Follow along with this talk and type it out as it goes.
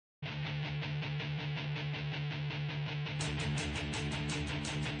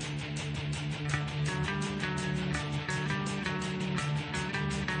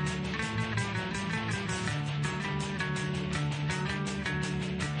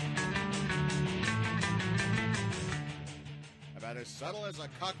About as subtle as a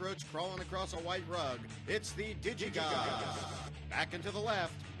cockroach crawling across a white rug, it's the DigiGods. Back and to the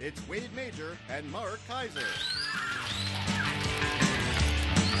left, it's Wade Major and Mark Kaiser.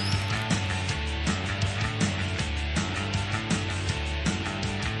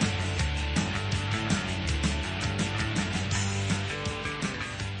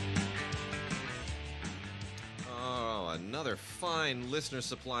 Oh, another fine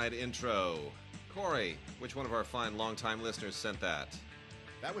listener-supplied intro. Corey, which one of our fine long-time listeners sent that?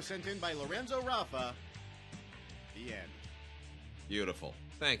 That was sent in by Lorenzo Rafa. The end. Beautiful.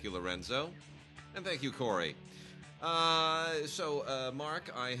 Thank you, Lorenzo. And thank you, Corey.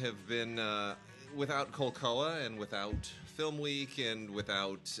 Mark, I have been without Colcoa and without Film Week and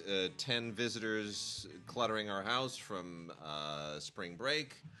without 10 visitors cluttering our house from spring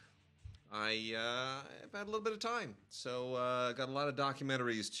break. I've had a little bit of time, so got a lot of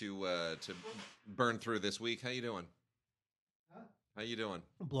documentaries to burn through this week. How you doing? Huh? How you doing?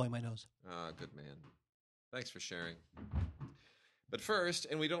 I'm blowing my nose. Good man. Thanks for sharing. But first,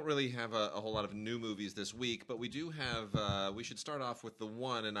 and we don't really have a whole lot of new movies this week, but we do have, we should start off with the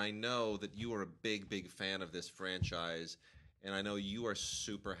one, and I know that you are a big, big fan of this franchise, and I know you are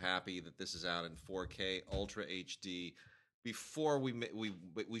super happy that this is out in 4K Ultra HD. Before we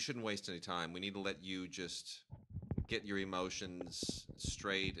shouldn't waste any time. We need to let you just get your emotions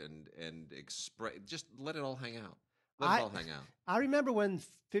straight and express. Just let it all hang out. Let it all hang out. I remember when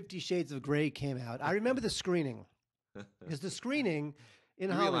 50 Shades of Grey came out. I remember the screening because the screening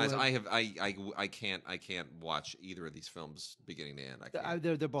in Hollywood. I can't watch either of these films beginning to end. I can't.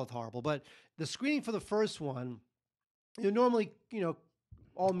 They're both horrible. But the screening for the first one, normally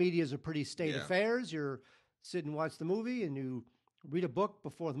all medias are pretty state affairs. You're sit and watch the movie, and you read a book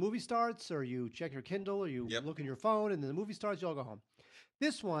before the movie starts, or you check your Kindle, or you look in your phone, and then the movie starts, you all go home.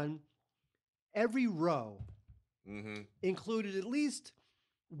 This one, every row included at least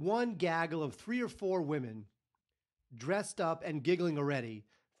one gaggle of 3 or 4 women dressed up and giggling already,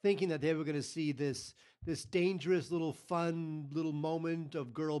 thinking that they were going to see this dangerous little fun little moment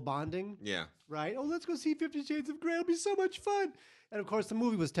of girl bonding. Yeah. Right? Oh, let's go see 50 Shades of Grey. It'll be so much fun. And of course, the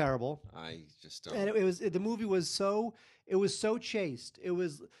movie was terrible. I just don't. And the movie was so chaste. It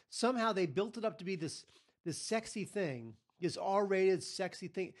was somehow they built it up to be this sexy thing, this R-rated sexy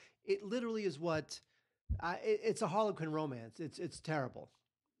thing. It literally is it's a Harlequin romance. It's terrible.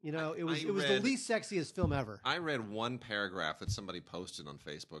 It was the least sexiest film ever. I read one paragraph that somebody posted on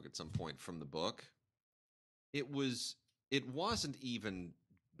Facebook at some point from the book. It wasn't even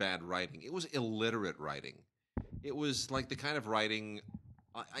bad writing. It was illiterate writing. It was like the kind of writing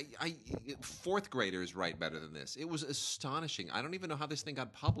fourth graders write better than this. It was astonishing. I don't even know how this thing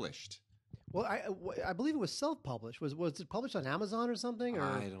got published. Well, I believe it was self-published. Was it published on Amazon or something? Or?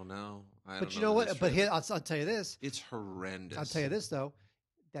 I don't know. But you know what? But here, I'll tell you this. It's horrendous. I'll tell you this, though.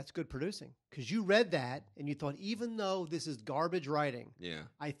 That's good producing. Because you read that, and you thought, even though this is garbage writing,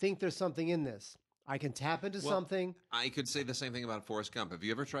 I think there's something in this. I can tap into something. I could say the same thing about Forrest Gump. Have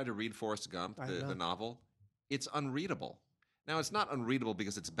you ever tried to read Forrest Gump, the novel? It's unreadable. Now, it's not unreadable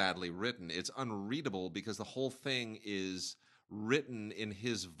because it's badly written. It's unreadable because the whole thing is written in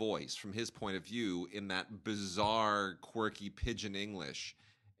his voice, from his point of view, in that bizarre, quirky pidgin English.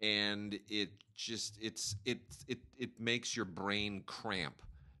 And it makes your brain cramp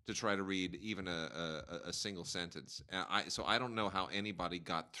to try to read even a single sentence. So I don't know how anybody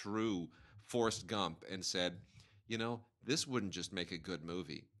got through Forrest Gump and said, this wouldn't just make a good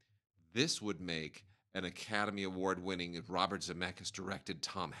movie. This would make an Academy Award-winning Robert Zemeckis-directed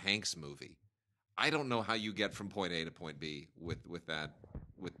Tom Hanks movie. I don't know how you get from point A to point B with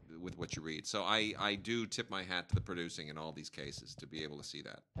what you read. So I do tip my hat to the producing in all these cases to be able to see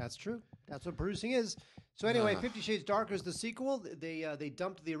that. That's true. That's what producing is. So anyway, 50 Shades Darker is the sequel. They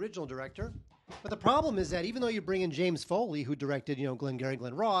dumped the original director. But the problem is that even though you bring in James Foley, who directed Glengarry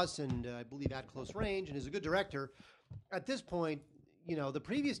Glen Ross and I believe At Close Range and is a good director, at this point, the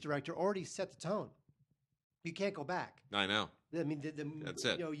previous director already set the tone. You can't go back. I know. I mean, that's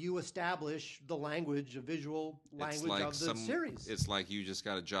it. You establish the language, the visual language of the series. It's like you just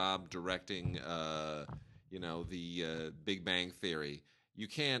got a job directing, the Big Bang Theory. You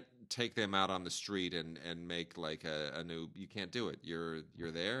can't take them out on the street and make like a new. You can't do it.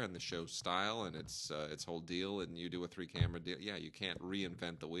 You're there, and the show's style and its whole deal, and you do a 3-camera deal. Yeah, you can't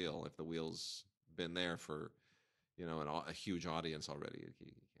reinvent the wheel if the wheel's been there for, a huge audience already. You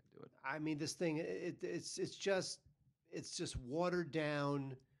can't do it. I mean, this thing, it's just. it's just watered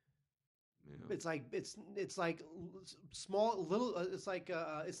down. Yeah. It's like small little.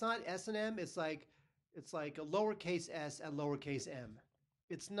 It's not S&M. It's like a lowercase s and lowercase m.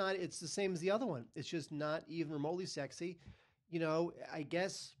 It's not. It's the same as the other one. It's just not even remotely sexy. I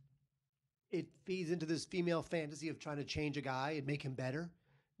guess it feeds into this female fantasy of trying to change a guy and make him better.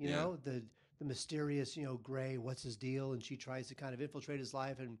 The mysterious, Gray, what's his deal? And she tries to kind of infiltrate his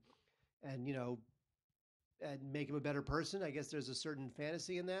life and make him a better person. I guess there's a certain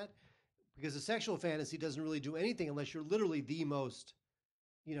fantasy in that, because the sexual fantasy doesn't really do anything unless you're literally the most,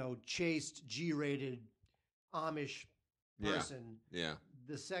 chaste, G-rated Amish person. Yeah.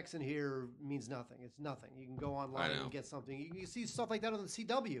 The sex in here means nothing. It's nothing. You can go online and get something. You see stuff like that on the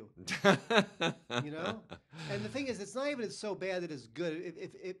CW. And the thing is, it's not even so bad that it's good.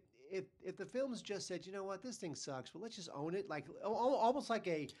 If the film's just said, you know what, this thing sucks, well, let's just own it, like almost like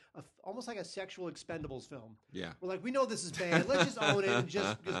a sexual Expendables film. Yeah. We're like, we know this is bad. Let's just own it and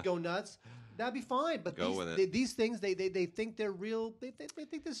just go nuts. That'd be fine. But these things, they think they're real. They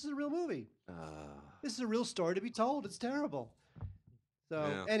think this is a real movie. This is a real story to be told. It's terrible.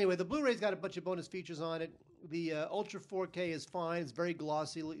 So anyway, the Blu-ray's got a bunch of bonus features on it. The Ultra 4K is fine. It's very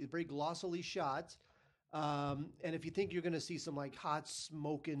glossily shot. And if you think you're going to see some like hot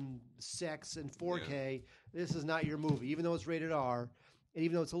smoking sex in 4K, this is not your movie. Even though it's rated R, and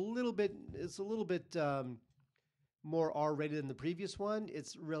even though it's a little bit more R-rated than the previous one,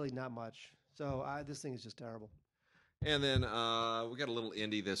 it's really not much. So this thing is just terrible. And then we got a little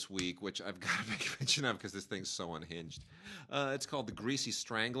indie this week, which I've got to make mention of because this thing's so unhinged. It's called The Greasy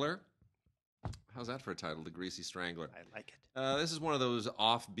Strangler. How's that for a title, The Greasy Strangler? I like it. This is one of those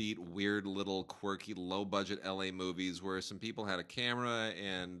offbeat, weird, little, quirky, low-budget LA movies where some people had a camera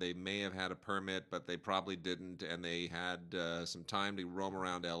and they may have had a permit, but they probably didn't, and they had some time to roam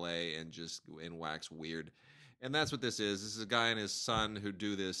around LA and wax weird. And that's what this is. This is a guy and his son who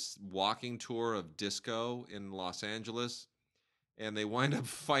do this walking tour of disco in Los Angeles, and they wind up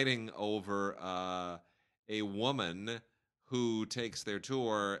fighting over a woman who takes their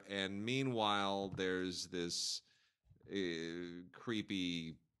tour, and meanwhile there's this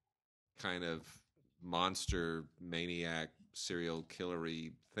creepy kind of monster maniac serial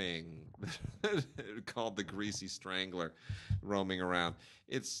killery thing called the Greasy Strangler roaming around.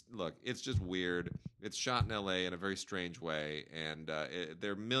 It's just weird. It's shot in LA in a very strange way, and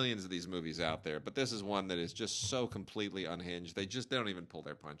there are millions of these movies out there, but this is one that is just so completely unhinged. They don't even pull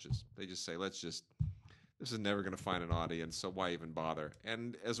their punches. They just say, this is never going to find an audience, so why even bother?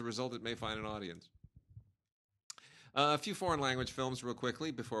 And as a result, it may find an audience. A few foreign language films real quickly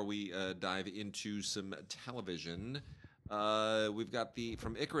before we dive into some television. We've got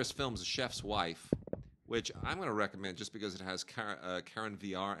from Icarus Films, The Chef's Wife, which I'm going to recommend just because it has Karen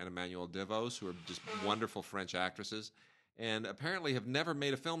Viard and Emmanuelle Devos, who are just wonderful French actresses, and apparently have never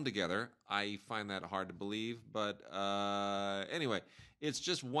made a film together. I find that hard to believe, but anyway, it's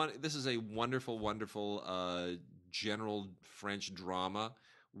just this is a wonderful, wonderful general French drama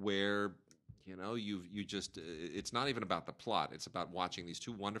where it's not even about the plot. It's about watching these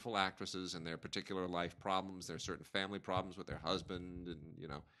two wonderful actresses and their particular life problems, their certain family problems with their husband, and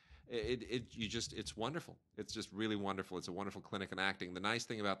it's wonderful. It's just really wonderful. It's a wonderful clinic in acting. The nice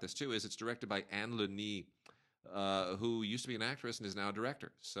thing about this too is it's directed by Anne Leni, who used to be an actress and is now a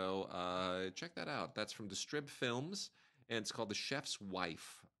director. So check that out. That's from Distrib Films, and it's called The Chef's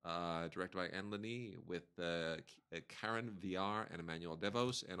Wife. Directed by Anne Leni with Karen Viard and Emmanuelle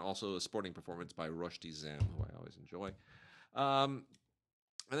Devos, and also a sporting performance by Rushdie Zem, who I always enjoy. And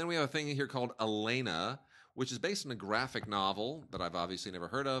then we have a thing here called Alena, which is based on a graphic novel that I've obviously never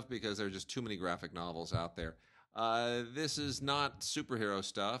heard of because there are just too many graphic novels out there. This is not superhero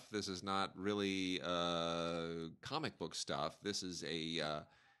stuff. This is not really comic book stuff. This is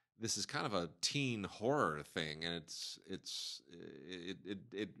kind of a teen horror thing, and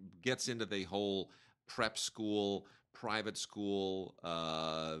it gets into the whole prep school, private school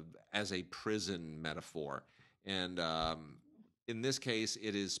as a prison metaphor. And in this case,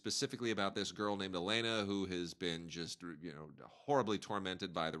 it is specifically about this girl named Alena who has been just horribly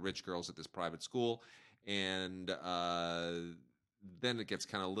tormented by the rich girls at this private school, and then it gets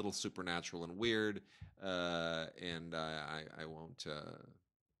kind of a little supernatural and weird, and I won't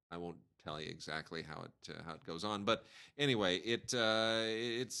tell you exactly how it goes on, but anyway, it's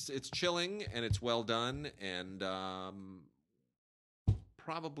chilling and it's well done, and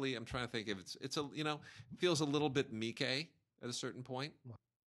probably I'm trying to think if it's feels a little bit Mike at a certain point.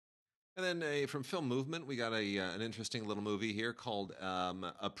 And then from Film Movement, we got an interesting little movie here called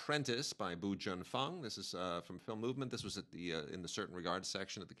Apprentice by Bu Junfeng. This is from Film Movement. This was at in the Certain Regards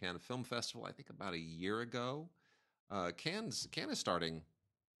section at the Cannes Film Festival, I think about a year ago. Cannes is starting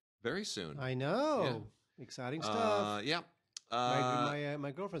very soon. I know. Yeah. Exciting stuff. Yeah.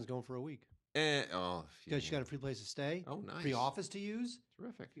 My girlfriend's going for a week. Because she got a free place to stay. Oh, nice. Free office to use.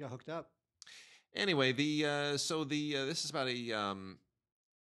 Terrific. She got hooked up. Anyway, this is about a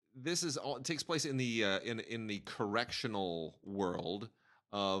it takes place in the correctional world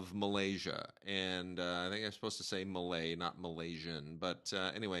of Malaysia, and I think I'm supposed to say Malay, not Malaysian, but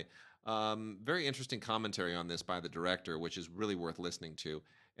anyway, very interesting commentary on this by the director, which is really worth listening to.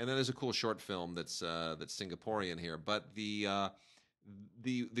 And then there's a cool short film that's Singaporean here, but the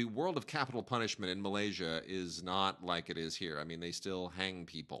world of capital punishment in Malaysia is not like it is here. I mean, they still hang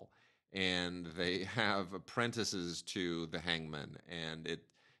people, and they have apprentices to the hangman, and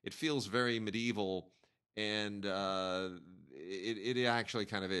it feels very medieval, and it actually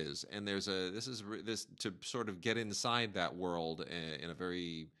kind of is. And there's this to sort of get inside that world in a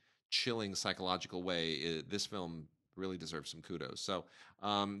very chilling psychological way. This film really deserves some kudos. So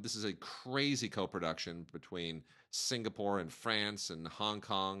this is a crazy co-production between Singapore and France and Hong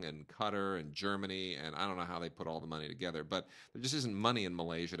Kong and Qatar and Germany, and I don't know how they put all the money together, but there just isn't money in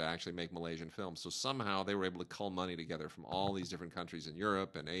Malaysia to actually make Malaysian films. So somehow they were able to cull money together from all these different countries in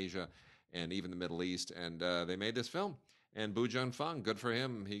Europe and Asia and even the Middle East, and they made this film. And Bu Jun-feng, good for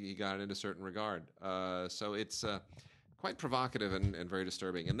him, he got it in a certain regard. So it's quite provocative and very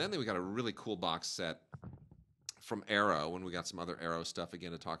disturbing. And then we got a really cool box set from Arrow, and we got some other Arrow stuff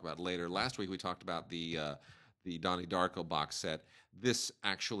again to talk about later. Last week we talked about the Donnie Darko box set. This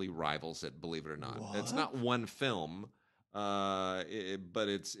actually rivals it, believe it or not. What? It's not one film, but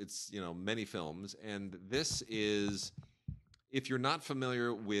it's many films. And this is, if you're not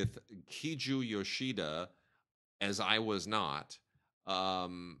familiar with Kiju Yoshida, as I was not,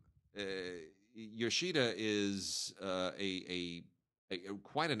 Yoshida is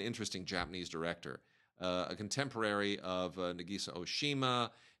quite an interesting Japanese director. A contemporary of Nagisa Oshima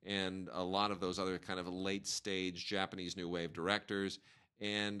and a lot of those other kind of late-stage Japanese New Wave directors.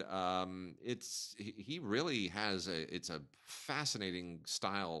 And he really has it's a fascinating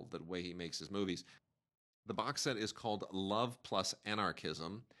style, the way he makes his movies. The box set is called Love Plus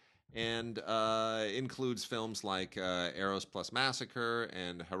Anarchism, and includes films like Eros Plus Massacre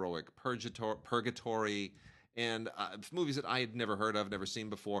and Heroic Purgatory, and movies that I had never heard of, never seen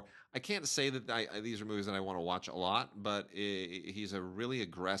before. I can't say that these are movies that I want to watch a lot, but he's a really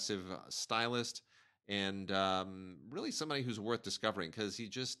aggressive stylist, and really somebody who's worth discovering, because he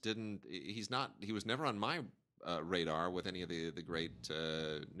was never on my radar with any of the great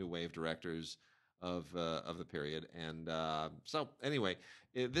new wave directors of the period. And so anyway,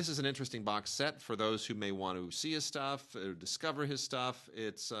 this is an interesting box set for those who may want to see his stuff, discover his stuff.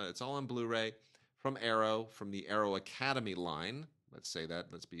 It's all on Blu-ray. From Arrow, from the Arrow Academy line. Let's say that.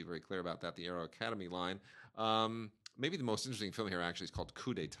 Let's be very clear about that. The Arrow Academy line. Maybe the most interesting film here actually is called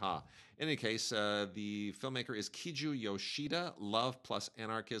Coup d'Etat. In any case, the filmmaker is Kiju Yoshida, Love Plus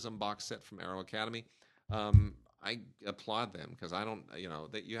Anarchism box set from Arrow Academy. I applaud them, because I don't,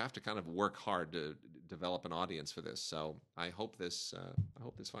 you have to kind of work hard to develop an audience for this. So I hope this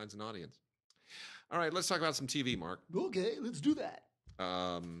finds an audience. All right, let's talk about some TV, Mark. Okay, let's do that.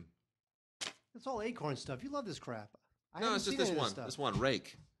 It's all Acorn stuff. You love this crap. No, it's just this one. This one,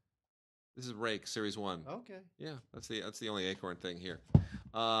 Rake. This is Rake, Series 1. Okay. Yeah, that's the only Acorn thing here.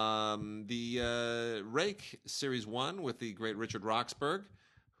 The Rake Series 1 with the great Richard Roxburgh,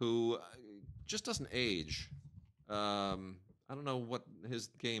 who just doesn't age. I don't know what his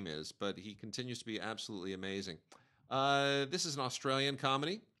game is, but he continues to be absolutely amazing. This is an Australian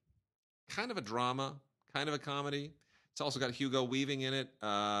comedy. Kind of a drama, kind of a comedy. It's also got Hugo Weaving in it,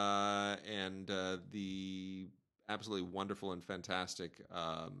 and the absolutely wonderful and fantastic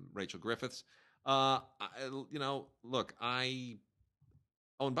Rachel Griffiths. And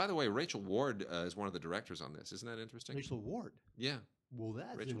by the way, Rachel Ward is one of the directors on this. Isn't that interesting? Rachel Ward? Yeah. Well,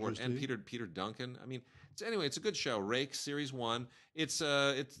 that's Rachel interesting. Ward and Peter Duncan. I mean, it's a good show. Rake Series 1. It's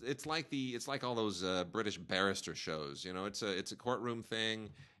like all those British barrister shows. It's a courtroom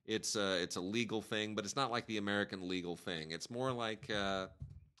thing. It's a legal thing, but it's not like the American legal thing. It's more like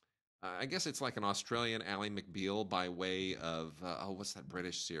I guess it's like an Australian Ally McBeal by way of what's that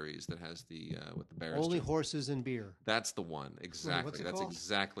British series that has the with the barrister? Only Horses and Beer. That's the one. Exactly. What's it That's called?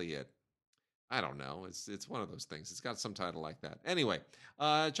 exactly it. I don't know. It's one of those things. It's got some title like that. Anyway,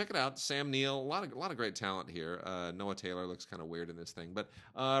 check it out. Sam Neill, a lot of great talent here. Noah Taylor looks kind of weird in this thing, but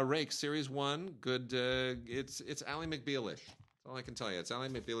Rake Series 1, good. It's Ally McBealish. That's all I can tell you. It's Ally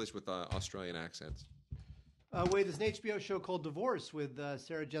McBealish with Australian accents. Wait, there's an HBO show called Divorce with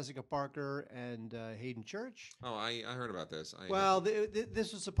Sarah Jessica Parker and Hayden Church. Oh, I heard about this.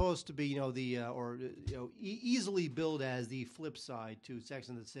 This was supposed to be, easily billed as the flip side to Sex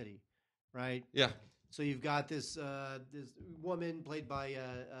and the City, right? Yeah. So you've got this woman played by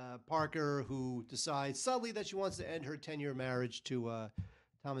Parker who decides suddenly that she wants to end her 10-year marriage to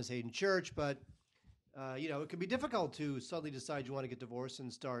Thomas Hayden Church, but it can be difficult to suddenly decide you want to get divorced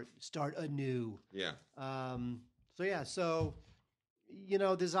and start anew. Yeah. So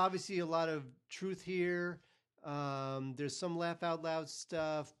there's obviously a lot of truth here. There's some laugh out loud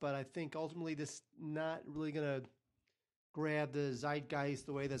stuff, but I think ultimately this not really gonna grab the zeitgeist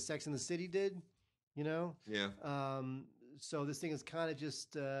the way that Sex and the City did. Yeah. So this thing is kind of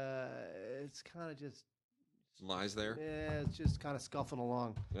just lies there. Yeah, it's just kind of scuffling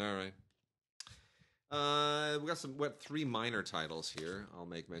along. All right. We got three minor titles here. I'll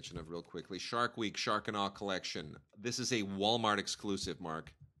make mention of real quickly. Shark Week, Shark and Awe Collection. This is a Walmart exclusive,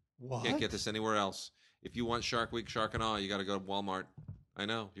 Mark. What? Can't get this anywhere else. If you want Shark Week, Shark and Awe, you got to go to Walmart. I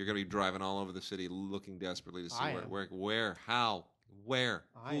know you're going to be driving all over the city, looking desperately to see where, how, where.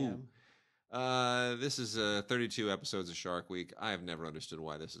 I am. This is 32 episodes of Shark Week. I have never understood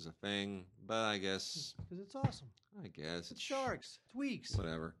why this is a thing, but I guess because it's awesome. I guess it's sharks. It's weeks.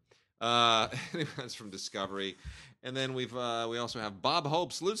 Whatever. That's from Discovery, and then we also have Bob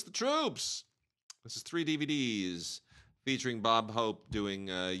Hope Salutes the Troops. This is 3 DVDs featuring Bob Hope doing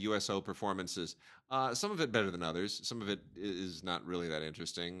USO performances. Some of it better than others. Some of it is not really that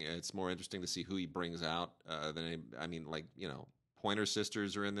interesting. It's more interesting to see who he brings out than Pointer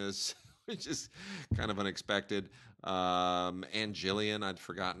Sisters are in this, which is kind of unexpected. Ann Jillian, I'd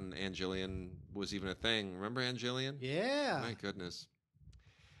forgotten Ann Jillian was even a thing. Remember Ann Jillian? Yeah. My goodness.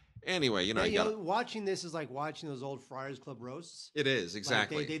 Anyway, watching this is like watching those old Friars Club roasts. It is,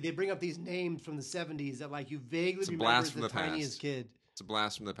 exactly. Like they bring up these names from the 70s that you vaguely remember blast as the tiniest kid. It's a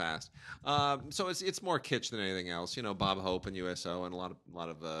blast from the past. So it's more kitsch than anything else. Bob Hope and USO and a lot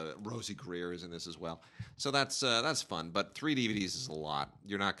of Rosie Greer is in this as well. So that's fun. But 3 DVDs is a lot.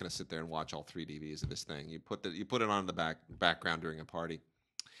 You're not going to sit there and watch all 3 DVDs of this thing. You put it on in the background during a party.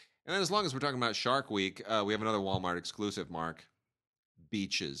 And then as long as we're talking about Shark Week, we have another Walmart exclusive, Mark.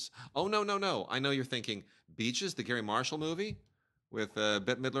 Beaches. Oh, no. I know you're thinking, Beaches, the Gary Marshall movie with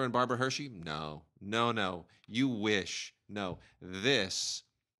Bette Midler and Barbara Hershey? No. You wish. No. This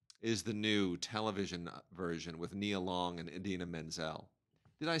is the new television version with Nia Long and Idina Menzel.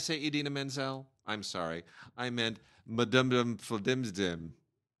 Did I say Idina Menzel? I'm sorry. I meant Madame Fladimsdim.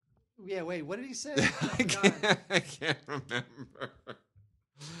 Yeah, wait, what did he say? I can't remember.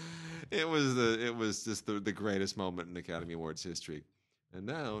 It was just the greatest moment in Academy Awards history. And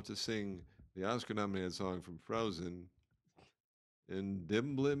now to sing the Oscar-nominated song from Frozen, in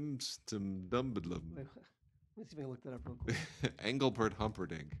Dimblims to Dumbledum. Let me see if I can look that up real quick. Engelbert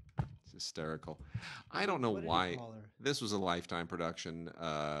Humperdinck. It's hysterical. I don't know why. This was a Lifetime production,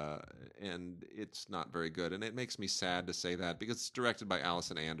 and it's not very good. And it makes me sad to say that because it's directed by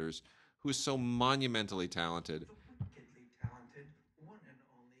Allison Anders, who is so monumentally talented. The wickedly talented one and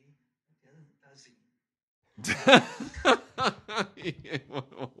only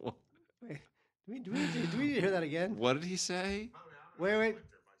Wait, do we need to hear that again? What did he say? Wait.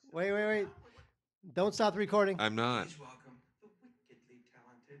 Don't stop the recording. I'm not. Please welcome the wickedly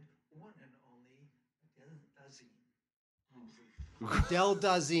talented one and only Adele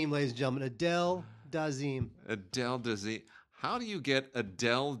Dazeem, ladies and gentlemen. Adele Dazeem. Adele Dazeem. How do you get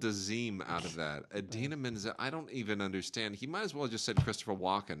Adele Dazeem out of that? Idina Menzel. I don't even understand. He might as well have just said Christopher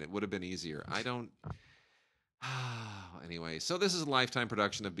Walken. It would have been easier. I don't. Anyway, so this is a Lifetime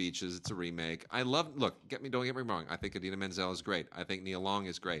production of Beaches. It's a remake. I love. Look, don't get me wrong. I think Idina Menzel is great. I think Nia Long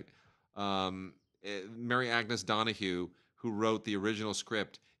is great. Mary Agnes Donahue, who wrote the original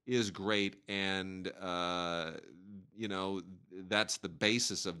script, is great, and that's the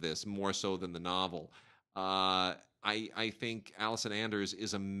basis of this more so than the novel. I think Allison Anders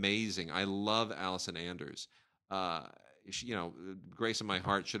is amazing. I love Allison Anders. Grace in My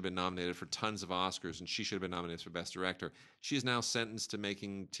Heart should have been nominated for tons of Oscars, and she should have been nominated for Best Director. She is now sentenced to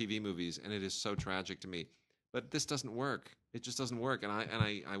making TV movies, and it is so tragic to me. But this doesn't work. It just doesn't work, and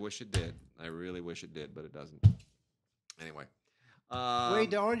I wish it did. I really wish it did, but it doesn't. Anyway.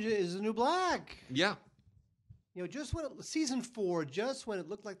 Wait, Orange is the New Black. Yeah. Just when season 4, just when it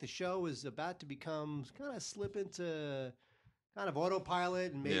looked like the show was about to slip into kind of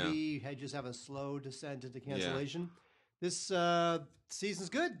autopilot and maybe had just have a slow descent into cancellation. Yeah. This season's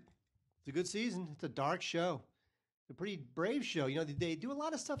good. It's a good season. It's a dark show. It's a pretty brave show. They do a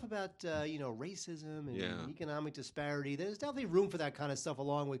lot of stuff about racism and economic disparity. There's definitely room for that kind of stuff,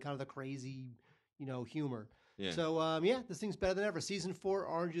 along with kind of the crazy, humor. Yeah. So, this thing's better than ever. Season 4,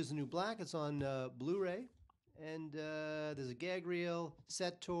 Orange is the New Black. It's on Blu-ray. And there's a gag reel,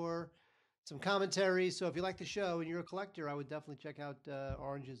 set tour, some commentary. So if you like the show and you're a collector, I would definitely check out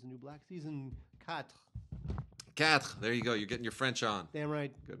Orange is the New Black. Season 4. Quatre. There you go. You're getting your French on. Damn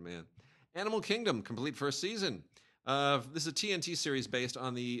right. Good man. Animal Kingdom, complete first season. This is a TNT series based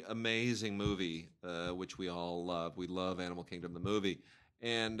on the amazing movie, which we all love. We love Animal Kingdom, the movie.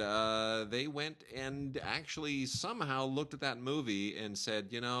 And they went and actually somehow looked at that movie and said,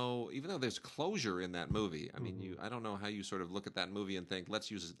 even though there's closure in that movie, I mean, I don't know how you sort of look at that movie and think, let's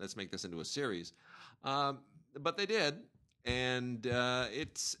make this into a series. But they did. And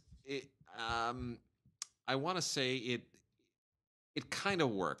I want to say it kind of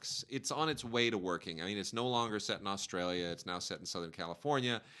works. It's on its way to working. I mean, it's no longer set in Australia. It's now set in Southern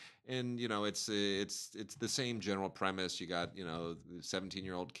California. And, it's the same general premise. You got, the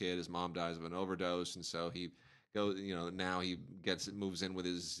 17-year-old kid, his mom dies of an overdose. And so he goes, now he moves in with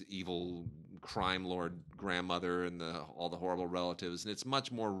his evil crime lord grandmother and all the horrible relatives. And it's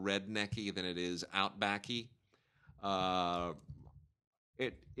much more rednecky than it is outbacky.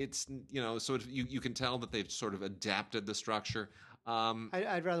 It's so you can tell that they've sort of adapted the structure.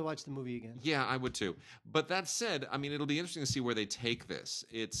 I'd rather watch the movie again. Yeah, I would too. But that said, I mean, it'll be interesting to see where they take this.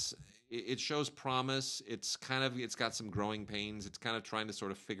 It shows promise. It's got some growing pains. It's kind of trying to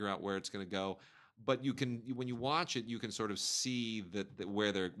sort of figure out where it's going to go. But when you watch it, you can sort of see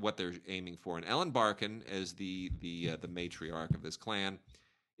what they're aiming for. And Ellen Barkin, as the matriarch of this clan,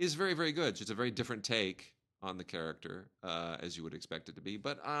 is very, very good. She's a very different take on the character, as you would expect it to be.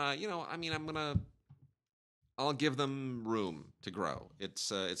 But I'll give them room to grow.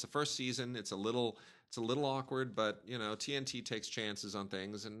 It's a first season. It's a little awkward, but TNT takes chances on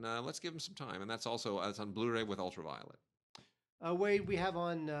things, and let's give them some time. And that's on Blu-ray with Ultraviolet. Wade, we have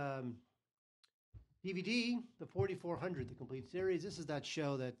on DVD the 4400, the complete series. This is that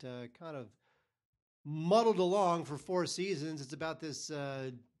show that kind of muddled along for 4 seasons. It's about this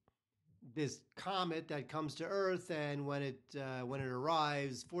comet that comes to Earth, and when it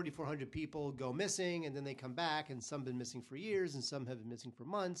arrives, 4,400 people go missing, and then they come back, and some have been missing for years, and some have been missing for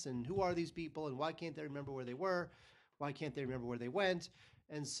months. And who are these people, and why can't they remember where they were? Why can't they remember where they went?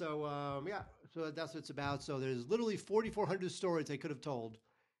 And so, so that's what it's about. So there's literally 4,400 stories they could have told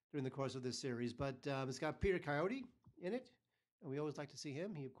during the course of this series. But it's got Peter Coyote in it, and we always like to see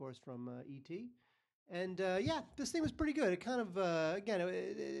him. He, of course, from E.T., And this thing was pretty good. It kind of,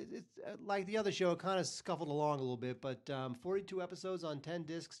 it's like the other show, it kind of scuffled along a little bit. But 42 episodes on 10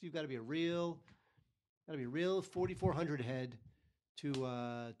 discs. You've got to be a real 4,400 head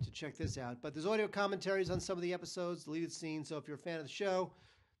to check this out. But there's audio commentaries on some of the episodes, deleted scenes. So if you're a fan of the show,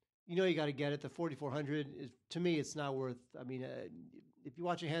 you got to get it. The 4,400 to me, it's not worth. I mean, if you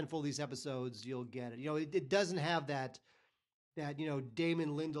watch a handful of these episodes, you'll get it. It doesn't have that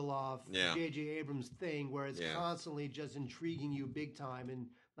Damon Lindelof, J.J. Abrams thing where it's constantly just intriguing you big time and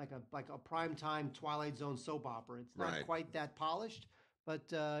like a primetime Twilight Zone soap opera. It's not quite that polished, but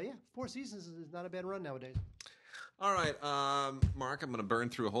 4 seasons is not a bad run nowadays. All right, Mark, I'm going to burn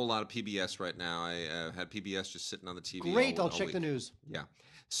through a whole lot of PBS right now. I had PBS just sitting on the TV. Great, I'll check the news. Yeah.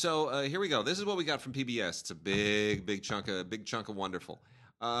 So here we go. This is what we got from PBS. It's a big chunk of wonderful.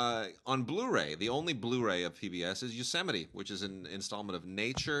 On Blu-ray, the only Blu-ray of PBS is Yosemite, which is an installment of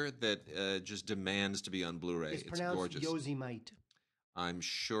nature that just demands to be on Blu-ray. It's pronounced gorgeous. Yosemite. I'm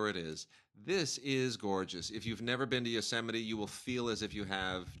sure it is. This is gorgeous. If you've never been to Yosemite, you will feel as if you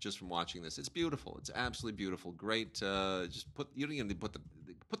have just from watching this. It's beautiful. It's absolutely beautiful. Great. You don't even need to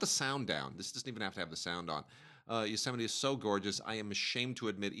put the sound down. This doesn't even have to have the sound on. Yosemite is so gorgeous. I am ashamed to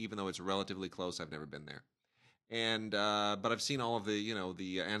admit, even though it's relatively close, I've never been there. And but I've seen all of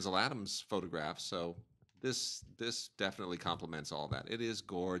the Ansel Adams photographs, so this definitely complements all that. It is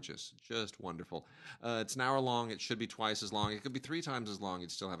gorgeous, just wonderful. It's an hour long. It should be twice as long. It could be 3 times as long. You'd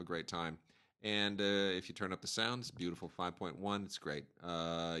still have a great time. And if you turn up the sound, it's beautiful. 5.1. It's great.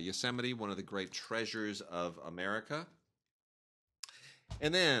 Yosemite, one of the great treasures of America.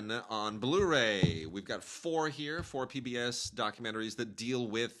 And then on Blu-ray, we've got 4 PBS documentaries that deal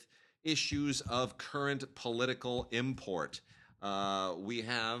with issues of current political import. We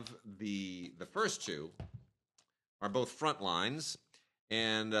have the first 2 are both Frontlines,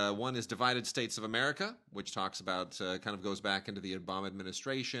 and one is Divided States of America, which talks about kind of goes back into the Obama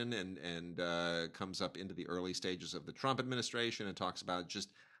administration and comes up into the early stages of the Trump administration and talks about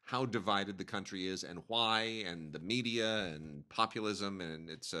just how divided the country is and why, and the media and populism, and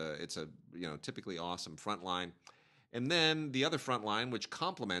it's a typically awesome Frontline. And then the other Frontline, which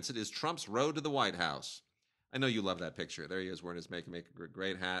complements it, is Trump's road to the White House. I know you love that picture. There he is wearing his make a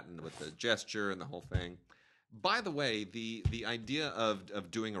great hat and with the gesture and the whole thing. By the way, the idea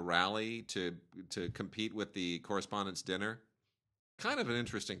of doing a rally to compete with the correspondence dinner, kind of an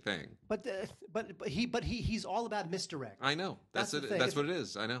interesting thing. But he's all about misdirect. I know. That's That's it. the thing. That's what it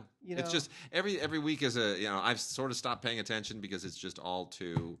is. I know. It's know. just every week is I've sort of stopped paying attention because it's just all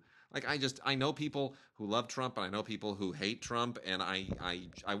too like I know people who love Trump and I know people who hate Trump, and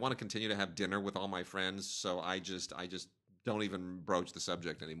I want to continue to have dinner with all my friends, so I just don't even broach the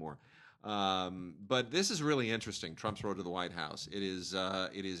subject anymore. But this is really interesting. Trump's road to the White House. It is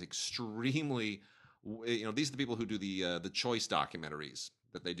extremely. These are the people who do the choice documentaries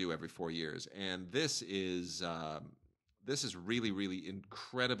that they do every 4 years, and this is really, really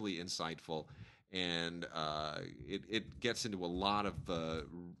incredibly insightful, and it gets into a lot of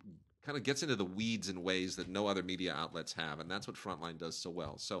kind of gets into the weeds in ways that no other media outlets have, and that's what Frontline does so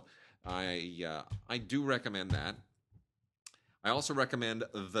well. So I do recommend that. I also recommend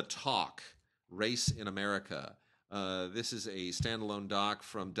The Talk: Race in America. This is a standalone doc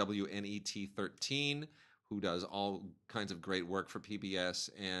from WNET 13, who does all kinds of great work for PBS.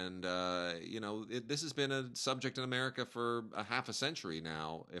 And, this has been a subject in America for a half a century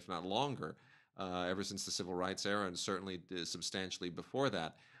now, if not longer, ever since the Civil Rights era, and certainly substantially before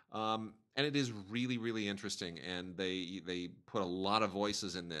that. And it is really, really interesting. And they put a lot of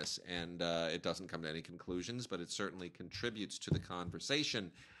voices in this, and it doesn't come to any conclusions, but it certainly contributes to the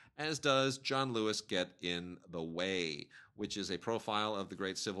conversation, as does John Lewis Get in the Way, which is a profile of the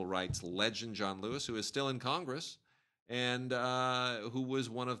great civil rights legend John Lewis, who is still in Congress, and who was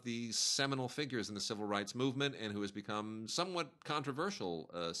one of the seminal figures in the civil rights movement, and who has become somewhat controversial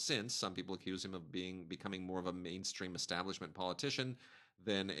since. Some people accuse him of becoming more of a mainstream establishment politician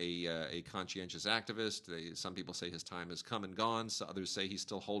than a conscientious activist. Some people say his time has come and gone. So others say he's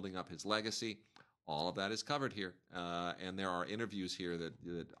still holding up his legacy. All of that is covered here, and there are interviews here that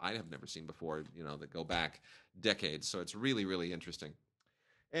I have never seen before, that go back decades. So it's really, really interesting.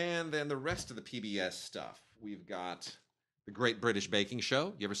 And then the rest of the PBS stuff. We've got The Great British Baking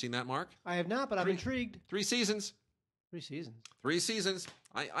Show. You ever seen that, Mark? I have not, but I'm intrigued. 3 seasons. 3 seasons. 3 seasons.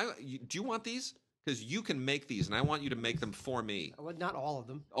 Do you want these? Because you can make these, and I want you to make them for me. Well, not all of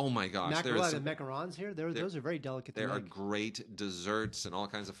them. Oh my gosh! Macarons here. Those are very delicate. There are great desserts and all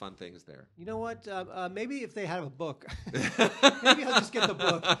kinds of fun things there. You know what? Maybe if they have a book, maybe I'll just get the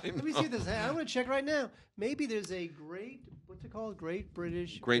book. Let me see this. I'm going to check right now. Maybe there's a what's it called? Great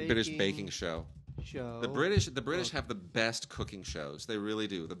British Baking Show. The British have the best cooking shows. They really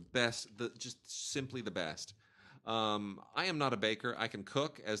do. The best. Just simply the best. I am not a baker. I can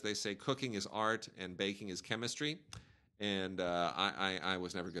cook. As they say, cooking is art and baking is chemistry. And I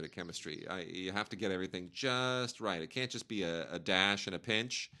was never good at chemistry. You have to get everything just right. It can't just be a dash and a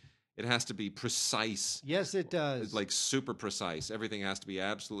pinch. It has to be precise. Yes, it does. It's like super precise. Everything has to be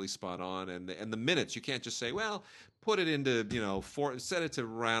absolutely spot on. And the minutes, you can't just say, well, put it into, set it to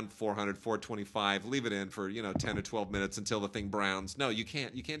around 400, 425, leave it in for, 10 or 12 minutes until the thing browns. No, you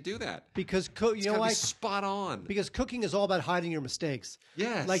can't do that. Because, it's gotta be spot on. Because cooking is all about hiding your mistakes.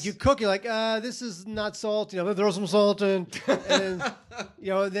 Yes. Like you cook, you're like, this is not salt, throw some salt in. And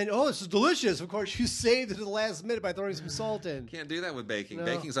then, this is delicious. Of course, you saved it to the last minute by throwing some salt in. Can't do that with baking. No.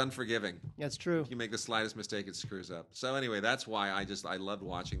 Baking's unforgiving. That's true. If you make the slightest mistake, it screws up. So anyway, that's why I loved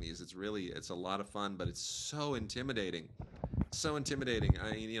watching these. It's a lot of fun, but it's so intimidating. So intimidating.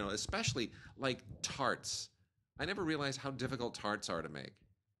 I mean, especially like tarts. I never realized how difficult tarts are to make.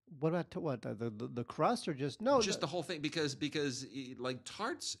 What about the crust or just no? Just the whole thing because like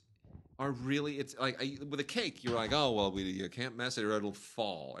tarts are really, it's like with a cake you're like, oh well, you can't mess it or it'll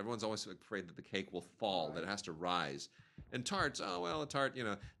fall. Everyone's always afraid that the cake will fall, that it has to rise. And tarts, oh well, a tart,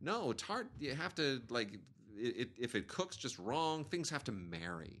 no tart. You have to if it cooks just wrong, things have to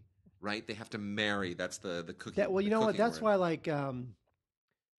marry. Right, they have to marry. That's the cooking. Well, you know what? That's word. why, what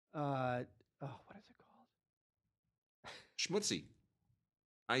is it called? Schmutzy,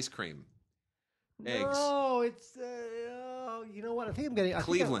 ice cream, eggs. No, it's you know what? I think I'm getting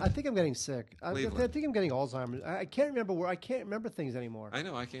Cleveland. I think I'm getting sick. I think I'm getting Alzheimer's. I can't remember I can't remember things anymore. I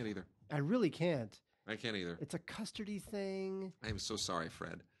know. I can't either. I really can't. I can't either. It's a custardy thing. I am so sorry,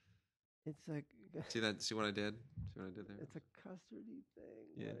 Fred. It's like See what I did? See what I did there? It's a custardy thing.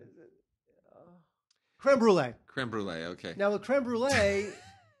 Yeah. What is it? Creme brulee. Creme brulee. Okay. Now with creme brulee,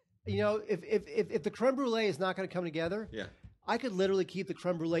 if the creme brulee is not going to come together, yeah, I could literally keep the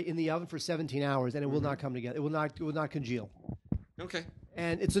creme brulee in the oven for 17 hours and it will not come together. It will not congeal. Okay.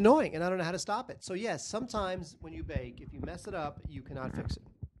 And it's annoying, and I don't know how to stop it. So yes, sometimes when you bake, if you mess it up, you cannot fix it.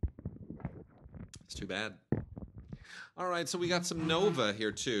 It's too bad. All right, so we got some Nova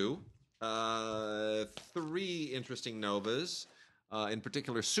here too. 3 interesting Novas. In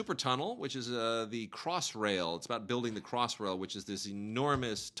particular, Super Tunnel, which is the Crossrail. It's about building the Crossrail, which is this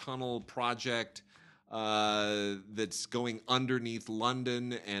enormous tunnel project that's going underneath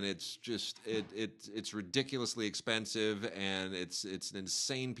London, and it's just it's ridiculously expensive, and it's an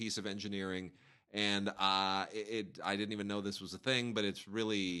insane piece of engineering. And I didn't even know this was a thing, but it's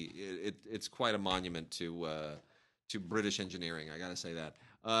really it's quite a monument to British engineering. I got to say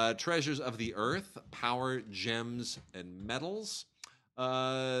that. Treasures of the Earth, Power, Gems, and Metals.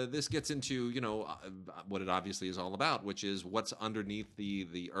 This gets into, what it obviously is all about, which is what's underneath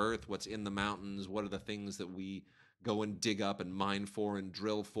the earth, what's in the mountains, what are the things that we go and dig up and mine for and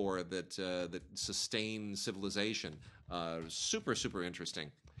drill for that sustain civilization. Super, super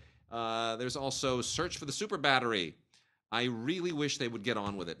interesting. There's also Search for the Super Battery. I really wish they would get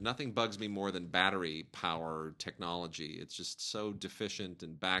on with it. Nothing bugs me more than battery power technology. It's just so deficient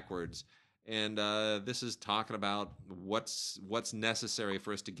and backwards. And this is talking about what's necessary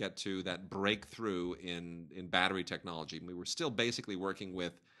for us to get to that breakthrough in battery technology. We were still basically working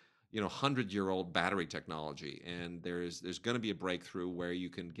with, 100-year-old battery technology, and there's going to be a breakthrough where you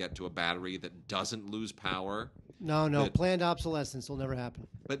can get to a battery that doesn't lose power. No, planned obsolescence will never happen.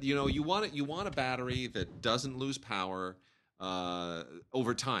 But you want a battery that doesn't lose power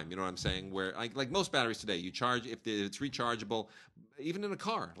over time. You know what I'm saying? Where like most batteries today, you charge if it's rechargeable. Even in a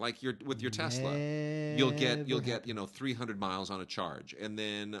car, like with your Tesla, you'll get 300 miles on a charge, and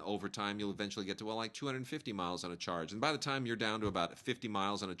then over time you'll eventually get to 250 miles on a charge, and by the time you're down to about 50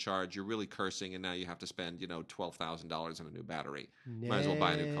 miles on a charge, you're really cursing, and now you have to spend $12,000 on a new battery. Might as well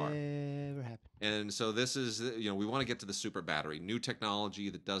buy a new car. Never happen. And so this is we want to get to the super battery, new technology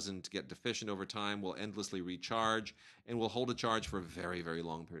that doesn't get deficient over time, will endlessly recharge, and will hold a charge for a very, very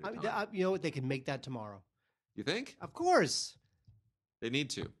long period of time. You know what? They can make that tomorrow. You think? Of course. They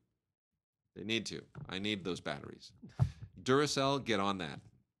need to. I need those batteries. Duracell, get on that.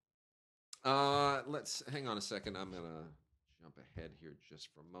 Let's hang on a second. I'm gonna jump ahead here just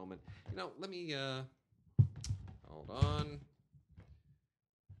for a moment. Let me hold on.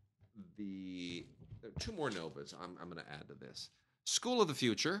 There are two more novas I'm going to add to this. School of the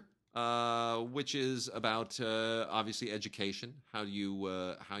Future, which is about obviously education, how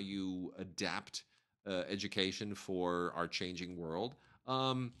you adapt education for our changing world.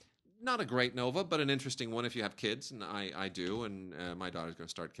 Not a great nova, but an interesting one if you have kids, and I do, and my daughter's going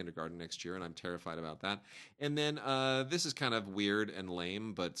to start kindergarten next year, and I'm terrified about that. And then this is kind of weird and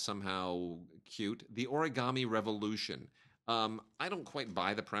lame, but somehow cute. The Origami Revolution. I don't quite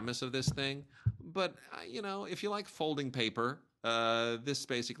buy the premise of this thing, but if you like folding paper, this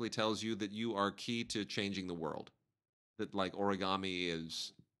basically tells you that you are key to changing the world. That origami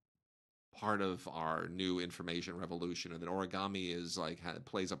is part of our new information revolution, and that origami is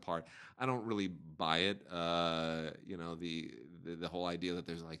plays a part. I don't really buy it. The whole idea that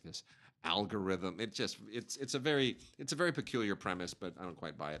there's this algorithm. It's a very peculiar premise, but I don't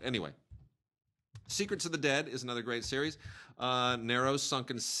quite buy it. Anyway. Secrets of the Dead is another great series. Nero's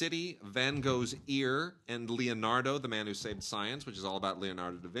Sunken City, Van Gogh's Ear, and Leonardo, the Man Who Saved Science, which is all about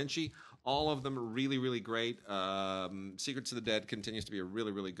Leonardo da Vinci. All of them are really, really great. Secrets of the Dead continues to be a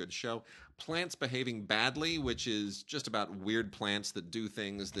really, really good show. Plants Behaving Badly, which is just about weird plants that do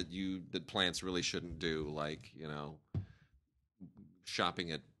things that plants really shouldn't do, like,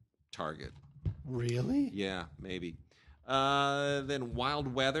 shopping at Target. Really? Yeah, maybe. Then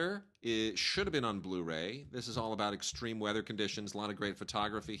Wild Weather, it should have been on Blu-ray. This is all about extreme weather conditions. A lot of great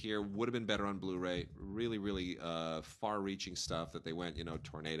photography here. Would have been better on Blu-ray. Really, really far-reaching stuff that they went,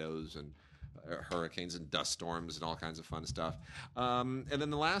 tornadoes and hurricanes and dust storms and all kinds of fun stuff. And then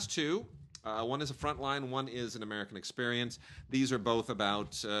the last two, one is a Frontline, one is an American Experience. These are both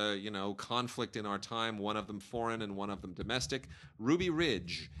about, conflict in our time, one of them foreign and one of them domestic. Ruby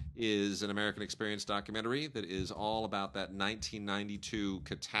Ridge is an American Experience documentary that is all about that 1992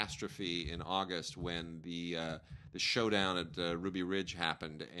 catastrophe in August when the showdown at Ruby Ridge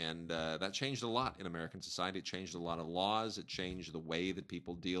happened, and that changed a lot in American society. It changed a lot of laws. It changed the way that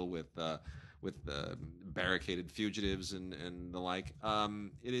people deal with barricaded fugitives and the like.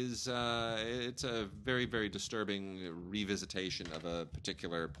 It's a very, very disturbing revisitation of a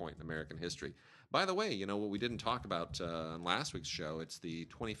particular point in American history. By the way, what we didn't talk about on last week's show, it's the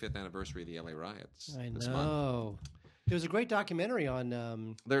 25th anniversary of the LA riots this month. There was a great documentary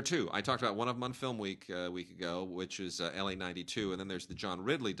on... There are two. I talked about one of them on Film Week a week ago, which is LA 92, and then there's the John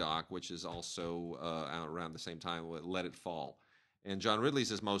Ridley doc, which is also out around the same time, Let It Fall. And John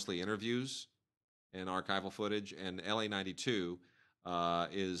Ridley's is mostly interviews and archival footage, and LA 92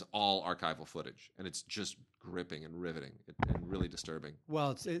 is all archival footage, and it's just gripping and riveting and really disturbing.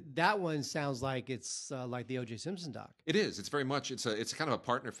 Well, that one sounds like it's like the O.J. Simpson doc. It is. It's very much. It's kind of a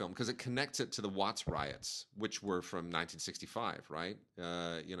partner film because it connects it to the Watts riots, which were from 1965, right?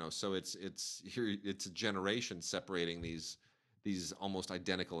 So it's a generation separating these almost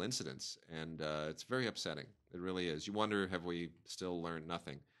identical incidents, and it's very upsetting. It really is. You wonder, have we still learned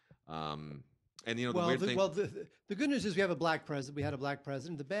nothing? And the weird thing. Well, the good news is we have a black president. We had a black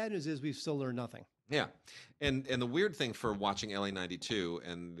president. The bad news is we've still learned nothing. Yeah, and the weird thing for watching LA 92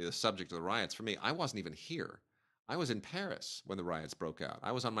 and the subject of the riots for me, I wasn't even here. I was in Paris when the riots broke out.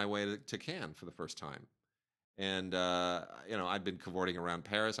 I was on my way to Cannes for the first time, and I'd been cavorting around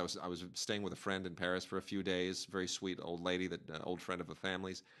Paris. I was staying with a friend in Paris for a few days. Very sweet old lady, that old friend of the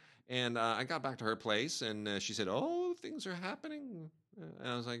family's, and I got back to her place, and she said, "Oh, things are happening." And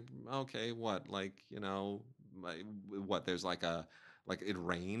I was like, "Okay, what? Like, what? There's like it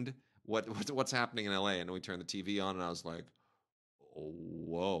rained." What's happening in LA? And we turned the TV on, and I was like, oh,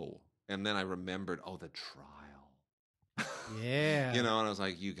 whoa. And then I remembered, the trial. Yeah. And I was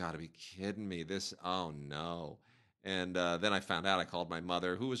like, you got to be kidding me. Oh, no. And then I found out. I called my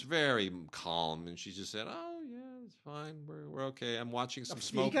mother, who was very calm, and she just said, oh, yeah, it's fine. We're okay. I'm watching some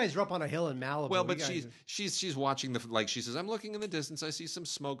smoke. You guys are up on a hill in Malibu. Well, but she's watching she says, I'm looking in the distance. I see some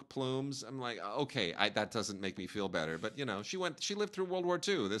smoke plumes. I'm like, okay, that doesn't make me feel better. But, she lived through World War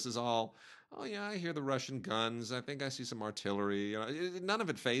II. This is all, oh, yeah, I hear the Russian guns. I think I see some artillery. None of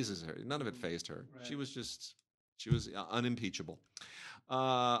it phases her. None of it phased her. Right. She was unimpeachable,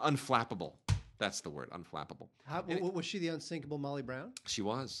 unflappable. That's the word, unflappable. Was she the unsinkable Molly Brown? She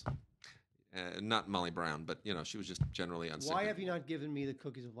was. Not Molly Brown, but, she was just generally unsinkable. Why have you not given me the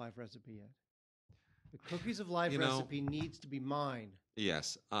Cookies of Life recipe yet? The Cookies of Life recipe needs to be mine.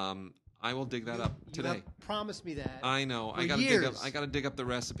 Yes. I will dig that up today. You have promised me that. I know. I got to dig up the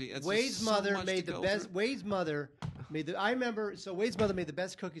recipe. Wade's mother made the best. Wade's mother made the. I remember. So Wade's mother made the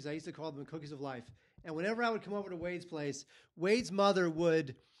best cookies. I used to call them Cookies of Life. And whenever I would come over to Wade's place, Wade's mother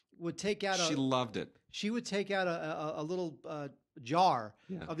would take out. She loved it. She would take out a little jar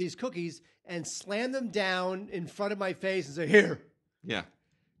of these cookies and slam them down in front of my face and say, "Here." Yeah.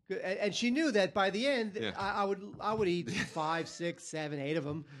 And she knew that by the end, I would eat 5, 6, 7, 8 of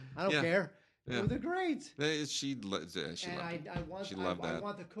them. I don't care. Yeah. They're great. She loved that. I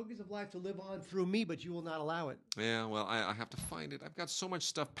want the Cookies of Life to live on through me, but you will not allow it. Yeah, well, I have to find it. I've got so much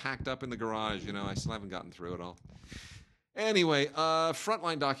stuff packed up in the garage. I still haven't gotten through it all. Anyway,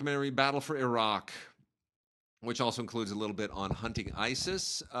 Frontline documentary, Battle for Iraq, which also includes a little bit on hunting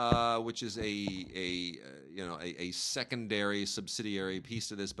ISIS, which is a secondary subsidiary piece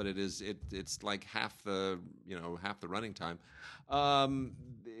to this, but it's like half the running time.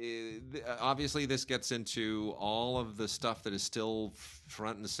 Obviously, this gets into all of the stuff that is still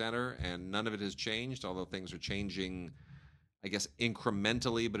front and center, and none of it has changed, although things are changing, I guess,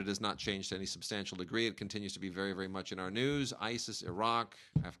 incrementally, but it has not changed to any substantial degree. It continues to be very, very much in our news. ISIS, Iraq,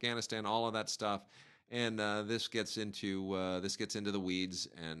 Afghanistan, all of that stuff. And this gets into the weeds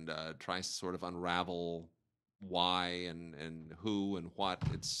and tries to sort of unravel why and who and what.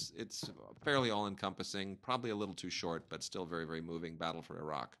 It's fairly all encompassing, probably a little too short, but still very, very moving. Battle for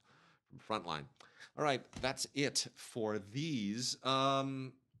Iraq from Frontline. All right, that's it for these.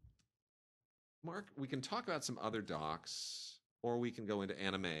 Mark, we can talk about some other docs, or we can go into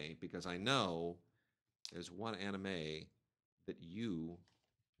anime, because I know there's one anime that you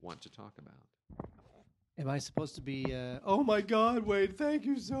want to talk about. Am I supposed to be, oh my God, Wade, thank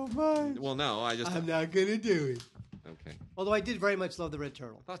you so much. Well, no, I'm not going to do it. Okay. Although I did very much love The Red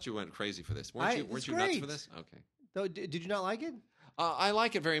Turtle. I thought you went crazy for this. Weren't you nuts for this? Okay. So, did you not like it? I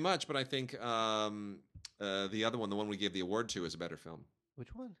like it very much, but I think the other one, the one we gave the award to, is a better film.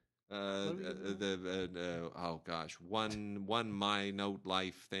 Which one? One My Note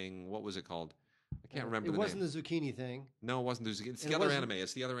Life thing. What was it called? I can't remember. It wasn't the zucchini thing. No, it wasn't the zucchini. It's the other anime.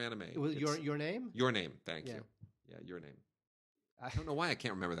 It's the other anime. It was Your Name? Your Name. Thank you. Yeah, Your Name. I don't know why I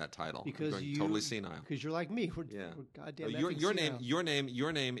can't remember that title. Because I'm going totally senile. Because you're like me. We're goddamn. Your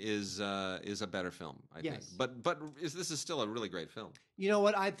Name is a better film, I think. But this is still a really great film. You know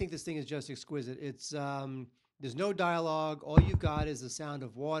what? I think this thing is just exquisite. It's there's no dialogue. All you've got is the sound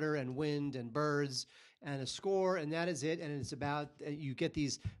of water and wind and birds and a score, and that is it. And it's about you get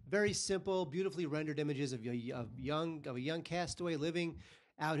these very simple, beautifully rendered images of a young castaway living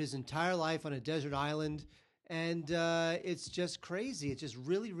out his entire life on a desert island. And it's just crazy. It's just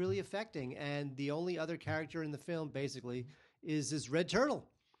really, really affecting. And the only other character in the film, basically, is this red turtle.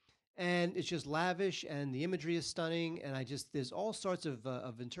 And it's just lavish, and the imagery is stunning. And there's all sorts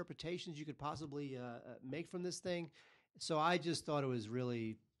of interpretations you could possibly make from this thing. So I just thought it was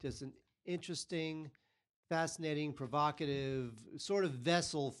really just an interesting, fascinating, provocative sort of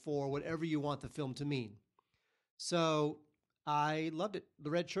vessel for whatever you want the film to mean. So I loved it.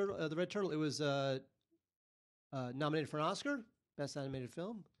 The Red Turtle. It was nominated for an Oscar, Best Animated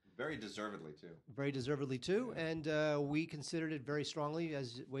Film. Very deservedly, too. Very deservedly, too. Yeah. And we considered it very strongly,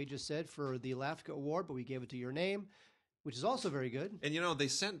 as Wade just said, for the LAFCA Award, but we gave it to Your Name, which is also very good. And, you know, they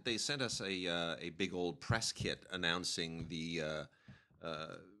sent us a big old press kit announcing the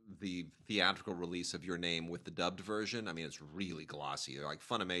theatrical release of Your Name with the dubbed version. I mean, it's really glossy. They're like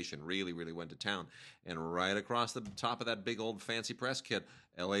Funimation really, really went to town. And right across the top of that big old fancy press kit,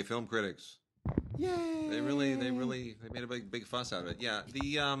 LA Film Critics. Yay! They made a big fuss out of it. Yeah,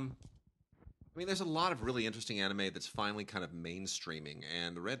 I mean, there's a lot of really interesting anime that's finally kind of mainstreaming,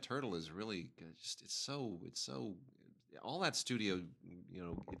 and the Red Turtle is really just it's so all that studio, you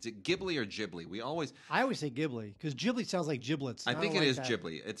know, it's Ghibli or Ghibli. I always say Ghibli because Ghibli sounds like giblets. I think it is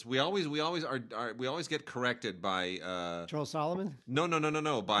Ghibli. It's we always get corrected by Charles Solomon.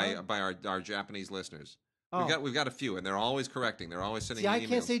 No, by our Japanese listeners. Oh. We've got a few, and they're always correcting. They're always sending. See, I emails.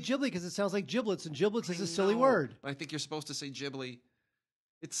 can't say Ghibli because it sounds like giblets, and giblets is a silly word. I think you're supposed to say Ghibli.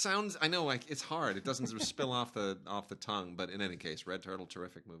 It sounds. I know, like it's hard. It doesn't spill off the tongue. But in any case, Red Turtle,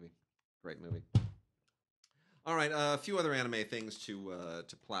 terrific movie, great movie. All right, a few other anime things to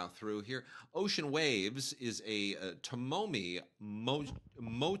plow through here. Ocean Waves is a Tomomi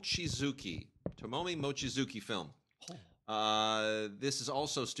Mochizuki film. This is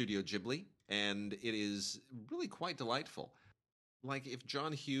also Studio Ghibli. And it is really quite delightful. Like if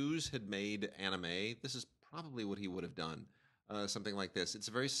John Hughes had made anime, this is probably what he would have done. Something like this. It's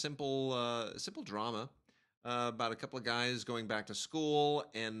a very simple drama about a couple of guys going back to school,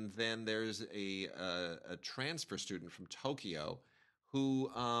 and then there's a transfer student from Tokyo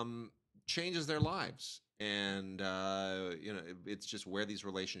who changes their lives, and you know, it's just where these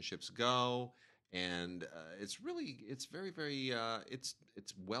relationships go. And it's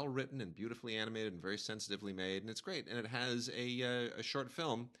well written and beautifully animated and very sensitively made, and it's great. And it has a short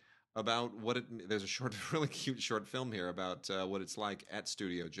film about there's a really cute short film here about what it's like at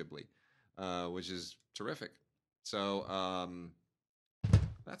Studio Ghibli, which is terrific. So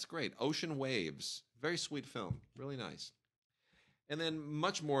that's great. Ocean Waves, very sweet film, really nice. And then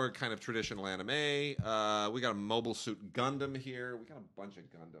much more kind of traditional anime. We got a Mobile Suit Gundam here. We got a bunch of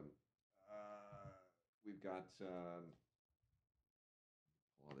Gundam. We've got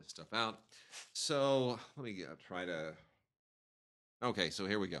all this stuff out. So let me try to. Okay, so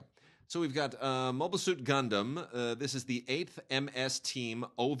here we go. So we've got Mobile Suit Gundam. This is the 8th MS Team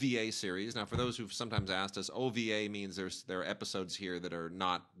OVA series. Now, for those who've sometimes asked us, OVA means there are episodes here that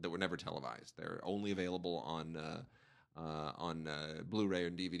were never televised. They're only available on Blu-ray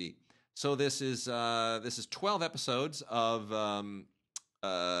and DVD. So this is 12 episodes of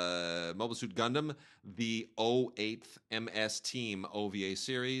Mobile Suit Gundam, the 08th MS Team OVA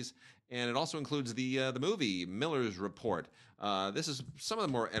series, and it also includes the movie Miller's Report. This is some of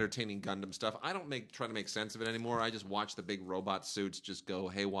the more entertaining Gundam stuff. I don't try to make sense of it anymore. I just watch the big robot suits just go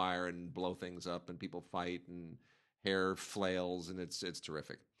haywire and blow things up, and people fight and hair flails, and it's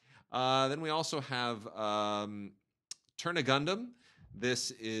terrific. Then we also have Turn a Gundam.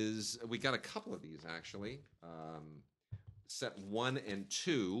 We got a couple of these actually. Set 1 and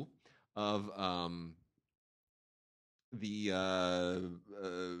 2 of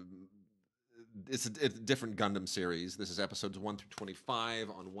it's a different Gundam series. This is episodes 1 through 25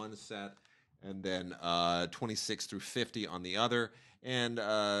 on one set, and then 26 through 50 on the other. And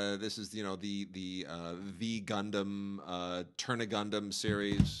this is the V Gundam Turn a Gundam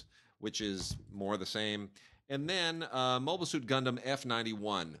series, which is more the same. And then Mobile Suit Gundam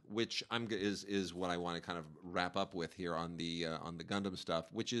F91, which is what I want to kind of wrap up with here on the Gundam stuff,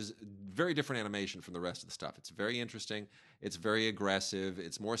 which is very different animation from the rest of the stuff. It's very interesting. It's very aggressive.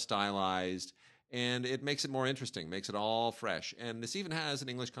 It's more stylized, and it makes it more interesting. Makes it all fresh. And this even has an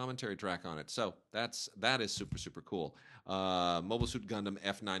English commentary track on it. So that is super, super cool. Mobile Suit Gundam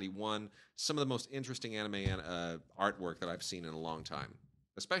F91, some of the most interesting anime artwork that I've seen in a long time.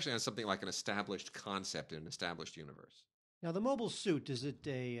 Especially on something like an established concept in an established universe. Now, the mobile suit, is it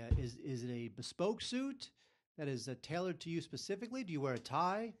a bespoke suit that is tailored to you specifically? Do you wear a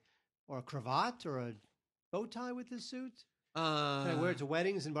tie or a cravat or a bow tie with this suit? Can I wear it to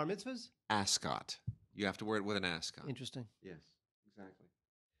weddings and bar mitzvahs? Ascot. You have to wear it with an ascot. Interesting. Yes, exactly.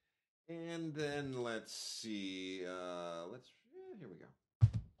 And then let's see. Here we go.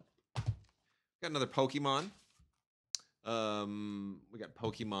 Got another Pokemon. We got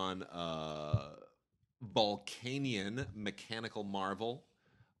Pokemon Volcanion Mechanical Marvel.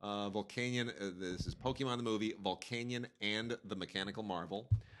 Volcanion. This is Pokemon the movie, Volcanion and the Mechanical Marvel.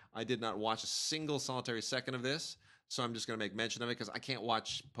 I did not watch a single solitary second of this, so I'm just going to make mention of it because I can't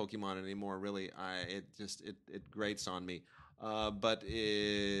watch Pokemon anymore. Really, it grates on me. But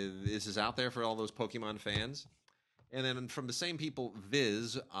this is out there for all those Pokemon fans. And then from the same people,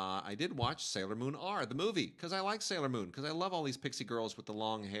 Viz, I did watch Sailor Moon R, the movie, because I like Sailor Moon, because I love all these pixie girls with the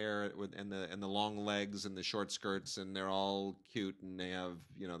long hair and the long legs and the short skirts, and they're all cute, and they have,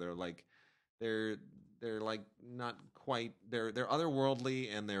 they're like not quite, they're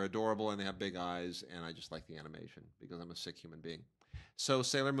otherworldly, and they're adorable, and they have big eyes, and I just like the animation because I'm a sick human being. So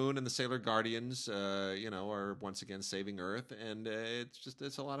Sailor Moon and the Sailor Guardians, are once again saving Earth, and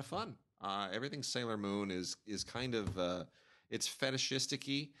it's a lot of fun. Everything Sailor Moon is kind of it's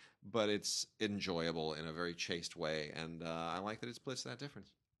fetishistic-y, but it's enjoyable in a very chaste way, and I like that it splits that difference.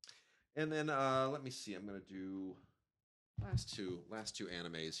 And then let me see, I'm going to do last two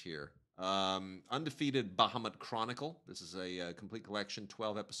animes here. Undefeated Bahamut Chronicle. This is a complete collection,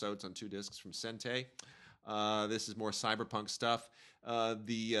 12 episodes on 2 discs from Sentai. This is more cyberpunk stuff.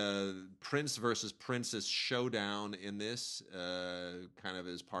 The Prince versus Princess showdown in this kind of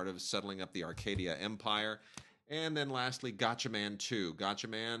is part of settling up the Arcadia Empire. And then lastly, Gatchaman 2.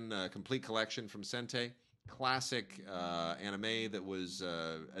 Gatchaman, complete collection from Sentai. Classic anime that was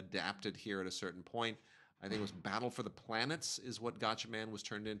adapted here at a certain point. I think it was Battle for the Planets is what Gatchaman was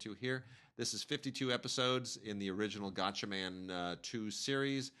turned into here. This is 52 episodes in the original Gatchaman 2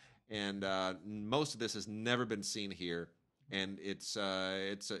 series. And most of this has never been seen here, and it's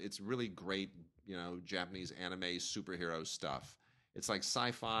really great, Japanese anime superhero stuff. It's like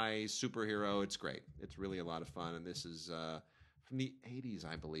sci-fi superhero. It's great. It's really a lot of fun, and this is from the 80s,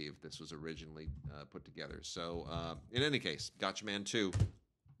 I believe. This was originally put together. So in any case, Gatchaman 2,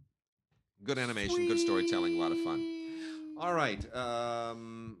 good animation, good storytelling, a lot of fun. All right,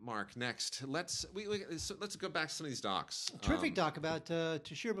 Mark. Next, let's go back to some of these docs. Terrific doc about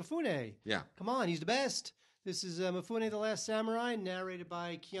Toshiro Mifune. Yeah, come on, he's the best. This is Mifune: The Last Samurai, narrated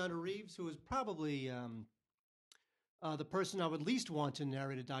by Keanu Reeves, who is probably the person I would least want to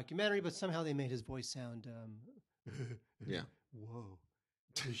narrate a documentary, but somehow they made his voice sound. Yeah. Whoa,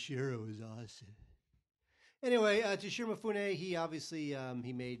 Toshiro is awesome. Anyway, Toshiro Mifune, he obviously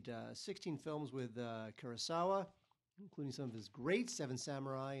he made 16 films with Kurosawa, including some of his greats, Seven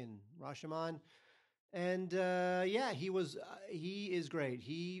Samurai and Rashomon. And he is great.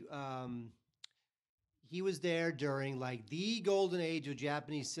 He was there during like the golden age of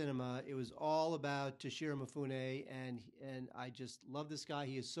Japanese cinema. It was all about Toshiro Mifune, and I just love this guy.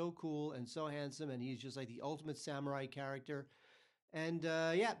 He is so cool and so handsome, and he's just like the ultimate samurai character. And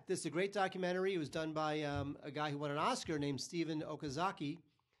this is a great documentary. It was done by a guy who won an Oscar named Steven Okazaki.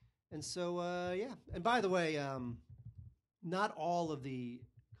 And so, And by the way, not all of the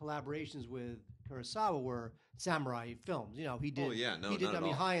collaborations with Kurosawa were samurai films. He did. Oh yeah, no, he did. not at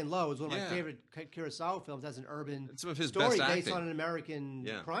all. High and Low is one of my favorite Kurosawa films. That's an urban some of his story best based acting. on an American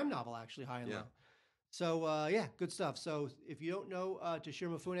crime novel, actually. High and Low. So good stuff. So if you don't know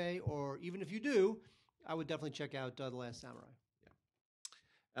Toshiro Mifune, or even if you do, I would definitely check out The Last Samurai.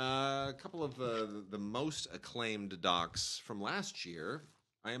 A couple of the most acclaimed docs from last year.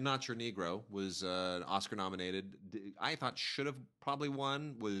 I Am Not Your Negro was Oscar nominated. I thought should have probably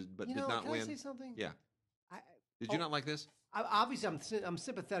won, but did not win. Can I say something? Yeah. Did you not like this? Obviously, I'm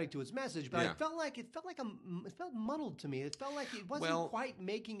sympathetic to its message, but Yeah. it felt muddled to me. It felt like it wasn't quite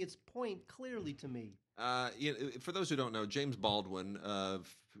making its point clearly to me. For those who don't know, James Baldwin,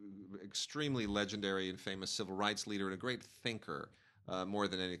 extremely legendary and famous civil rights leader and a great thinker. More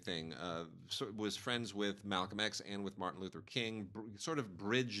than anything, was friends with Malcolm X and with Martin Luther King, sort of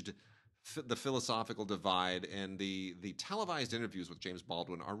bridged the philosophical divide, and the televised interviews with James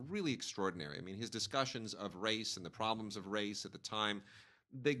Baldwin are really extraordinary. I mean, his discussions of race and the problems of race at the time,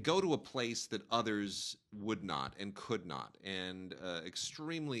 they go to a place that others would not and could not, and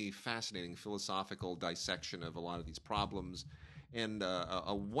extremely fascinating philosophical dissection of a lot of these problems, and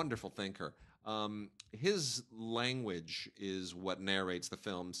a wonderful thinker. His language is what narrates the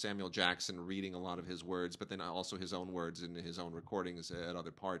film. Samuel Jackson reading a lot of his words, but then also his own words in his own recordings at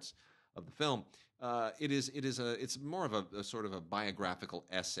other parts of the film. It's more of a sort of a biographical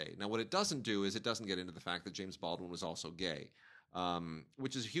essay. Now, what it doesn't do is it doesn't get into the fact that James Baldwin was also gay,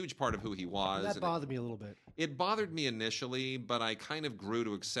 which is a huge part of who he was. That bothered me a little bit. It bothered me initially, but I kind of grew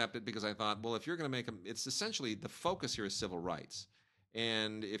to accept it because I thought, well, if you're going to make him, it's essentially the focus here is civil rights.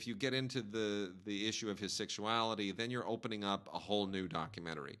 And if you get into the issue of his sexuality, then you're opening up a whole new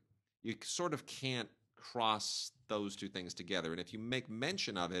documentary. You sort of can't cross those two things together. And if you make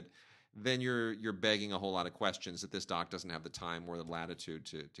mention of it, then you're begging a whole lot of questions that this doc doesn't have the time or the latitude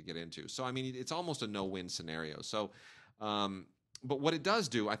to get into. So I mean, it's almost a no-win scenario. So, but what it does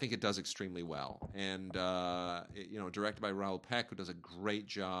do, I think it does extremely well. And directed by Raoul Peck, who does a great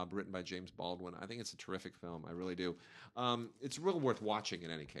job, written by James Baldwin. I think it's a terrific film. I really do. It's real worth watching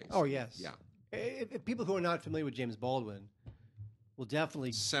in any case. Oh yes. Yeah. If people who are not familiar with James Baldwin will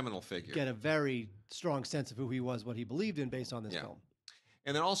definitely seminal figure. Get a very strong sense of who he was, what he believed in, based on this film.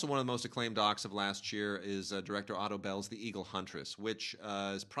 And then also one of the most acclaimed docs of last year is director Otto Bell's The Eagle Huntress, which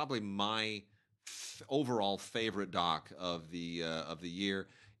is probably my overall favorite doc of the year.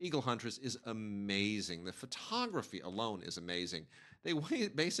 Eagle Huntress is amazing. The photography alone is amazing. They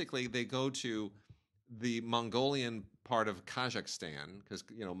go to the Mongolian part of Kazakhstan, because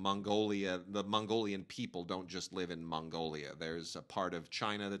Mongolia, the Mongolian people don't just live in Mongolia. There's a part of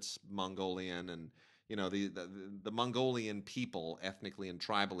China that's Mongolian, and the Mongolian people ethnically and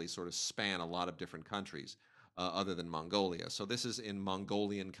tribally sort of span a lot of different countries other than Mongolia. So this is in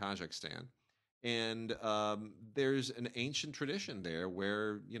Mongolian Kazakhstan. And there's an ancient tradition there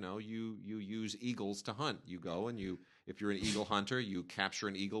where, you use eagles to hunt. You go and if you're an eagle hunter, you capture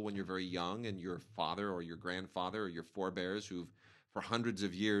an eagle when you're very young, and your father or your grandfather or your forebears who've for hundreds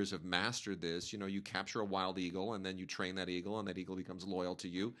of years have mastered this, you capture a wild eagle and then you train that eagle, and that eagle becomes loyal to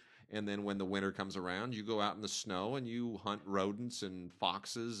you. And then when the winter comes around, you go out in the snow and you hunt rodents and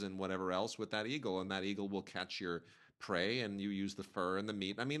foxes and whatever else with that eagle, and that eagle will catch your prey, and you use the fur and the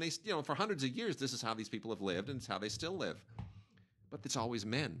meat. I mean, for hundreds of years, this is how these people have lived, and it's how they still live. But it's always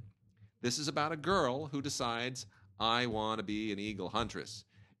men. This is about a girl who decides, I want to be an eagle huntress.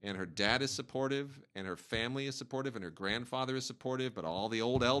 And her dad is supportive, and her family is supportive, and her grandfather is supportive, but all the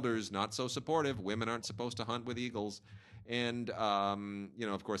old elders not so supportive. Women aren't supposed to hunt with eagles. And,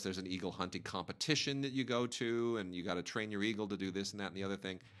 of course, there's an eagle hunting competition that you go to, and you got to train your eagle to do this and that and the other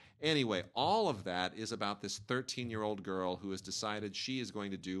thing. Anyway, all of that is about this 13-year-old girl who has decided she is going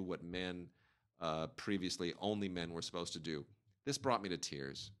to do what men, previously only men were supposed to do. This brought me to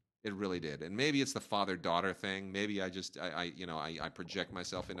tears. It really did. And maybe it's the father-daughter thing. Maybe I project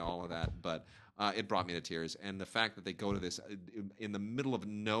myself into all of that. But it brought me to tears. And the fact that they go to this in the middle of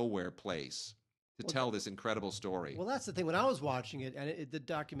nowhere place to tell this incredible story. Well, that's the thing. When I was watching it, and the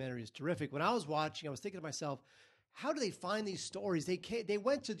documentary is terrific. When I was watching, I was thinking to myself, how do they find these stories? They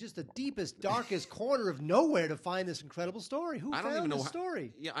went to just the deepest, darkest corner of nowhere to find this incredible story. Who found this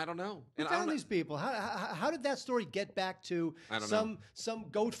story? Yeah, I don't know. Who found these people? How did that story get back to some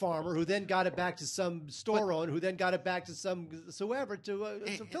goat farmer who then got it back to some store owner who then got it back to some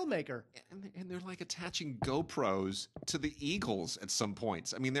filmmaker? And they're like attaching GoPros to the eagles at some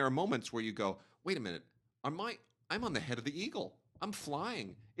points. I mean, there are moments where you go, wait a minute, I'm on the head of the eagle. I'm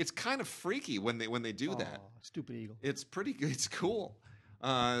flying. It's kind of freaky when they do that. Stupid eagle. It's pretty good. It's cool.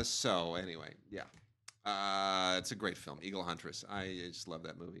 So anyway, yeah. It's a great film, Eagle Huntress. I just love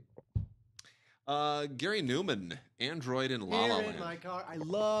that movie. Gary Numan, Android in La La Land. In my car. I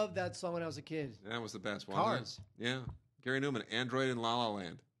loved that song when I was a kid. That was the best one. Cars. Yeah. Gary Numan, Android in La La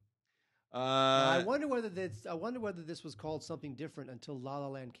Land. I wonder whether this was called something different until La La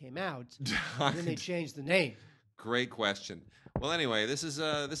Land came out, and then they changed the name. Great question. Well, anyway, this is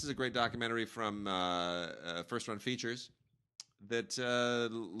a great documentary from First Run Features that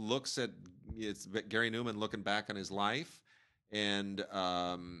looks at Gary Numan looking back on his life and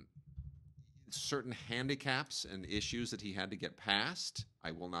certain handicaps and issues that he had to get past.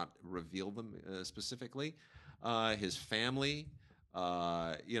 I will not reveal them specifically. His family.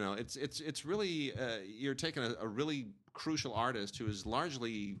 It's really you're taking a really crucial artist who is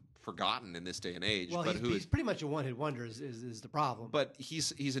largely forgotten in this day and age. Well, but he's pretty much a one-hit wonder is the problem. But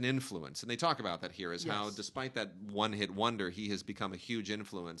he's an influence, and they talk about that here, how despite that one-hit wonder, he has become a huge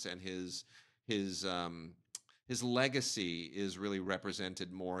influence, and his legacy is really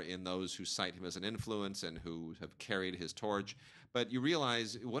represented more in those who cite him as an influence and who have carried his torch. But you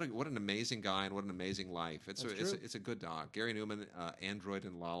realize what an amazing guy and what an amazing life. It's a good doc. Gary Numan, Android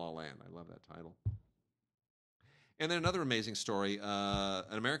in La La Land. I love that title. And then another amazing story, An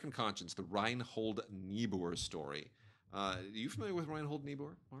American Conscience, the Reinhold Niebuhr story. Are you familiar with Reinhold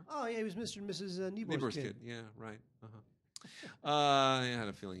Niebuhr, Mark? Oh, yeah, he was Mr. and Mrs. Niebuhr's kid. Yeah, right. I had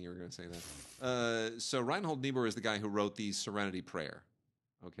a feeling you were going to say that. So Reinhold Niebuhr is the guy who wrote the Serenity Prayer.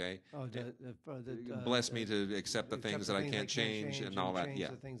 Okay. Oh, bless me to accept the things that I can't change and all that.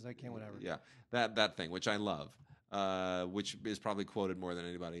 Yeah. The things I can't, whatever. Yeah, that thing, which I love, which is probably quoted more than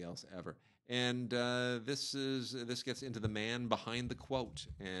anybody else ever. And this gets into the man behind the quote,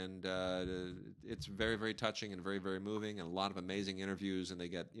 and it's very, very touching and very, very moving, and a lot of amazing interviews. And they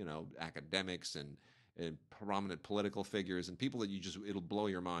get academics and and prominent political figures and people that it'll blow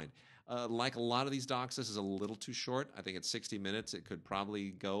your mind. Like a lot of these docs, this is a little too short. I think it's 60 minutes. It could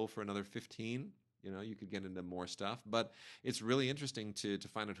probably go for another 15. You could get into more stuff, but it's really interesting to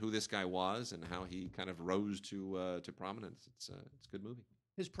find out who this guy was and how he kind of rose to prominence. It's a good movie.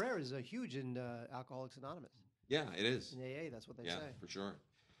 His prayer is huge in Alcoholics Anonymous. Yeah, it is. In AA, that's what they say. Yeah, for sure.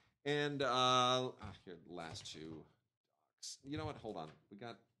 And here, last two docs. You know what? Hold on.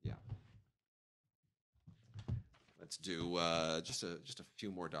 Let's do just a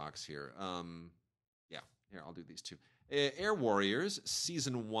few more docs here. Here, I'll do these two. Air Warriors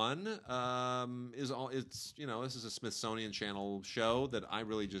season 1 this is a Smithsonian Channel show that I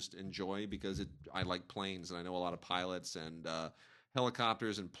really just enjoy because I like planes and I know a lot of pilots and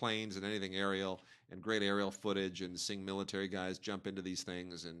helicopters and planes and anything aerial and great aerial footage and seeing military guys jump into these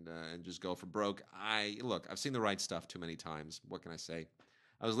things and just go for broke. I've seen the right stuff too many times. What can I say?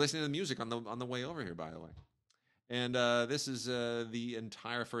 I was listening to the music on the way over here, by the way. And this is the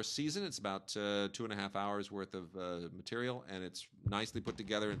entire first season. It's about 2.5 hours worth of material, and it's nicely put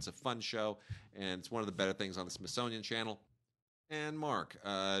together. It's a fun show, and it's one of the better things on the Smithsonian Channel. And Mark,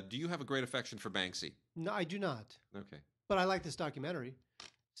 do you have a great affection for Banksy? No, I do not. Okay. But I like this documentary,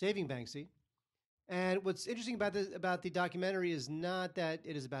 Saving Banksy. And what's interesting about the documentary is not that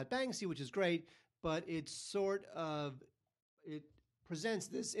it is about Banksy, which is great, but it presents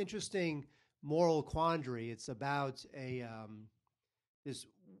this interesting moral quandary. It's about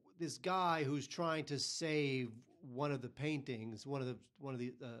this guy who's trying to save one of the paintings, one of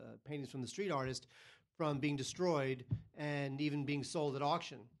the paintings from the street artist, from being destroyed and even being sold at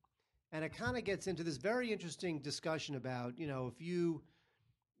auction. And it kind of gets into this very interesting discussion about if you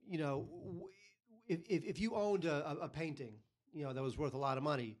owned a painting that was worth a lot of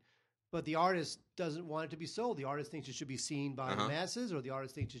money, but the artist doesn't want it to be sold. The artist thinks it should be seen by the masses, or the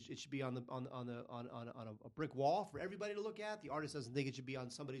artist thinks it should be on a brick wall for everybody to look at. The artist doesn't think it should be on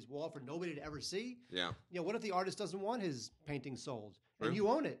somebody's wall for nobody to ever see. Yeah. What if the artist doesn't want his painting sold True. And you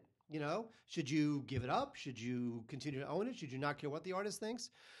own it? Should you give it up? Should you continue to own it? Should you not care what the artist thinks?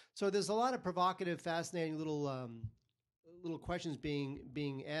 So there's a lot of provocative, fascinating little questions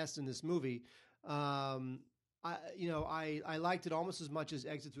being asked in this movie. I liked it almost as much as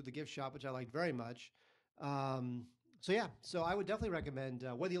Exit Through the Gift Shop, which I liked very much. So I would definitely recommend,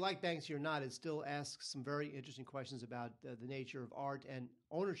 whether you like Banksy or not, it still asks some very interesting questions about the nature of art and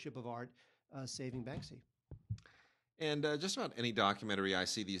ownership of art, Saving Banksy. And just about any documentary I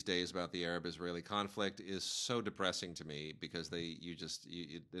see these days about the Arab-Israeli conflict is so depressing to me because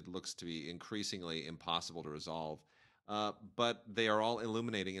it looks to be increasingly impossible to resolve. But they are all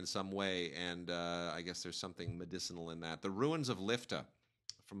illuminating in some way, and I guess there's something medicinal in that. The Ruins of Lifta,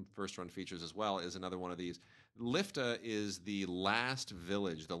 from First Run Features as well, is another one of these. Lifta is the last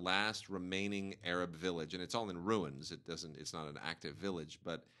village, the last remaining Arab village, and it's all in ruins. It's not an active village,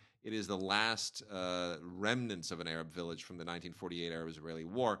 but it is the last remnants of an Arab village from the 1948 Arab-Israeli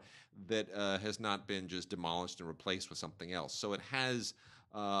War that has not been just demolished and replaced with something else. So it has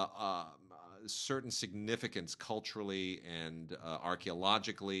certain significance culturally and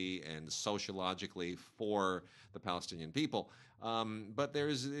archaeologically and sociologically for the Palestinian people. But there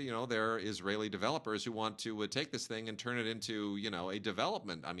are Israeli developers who want to take this thing and turn it into, a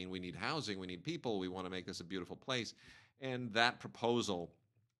development. I mean, we need housing, we need people, we want to make this a beautiful place. And that proposal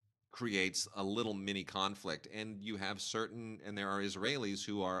creates a little mini conflict. And there are Israelis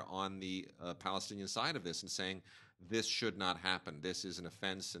who are on the Palestinian side of this and saying, this should not happen. This is an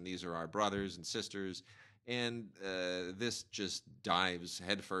offense, and these are our brothers and sisters. And this just dives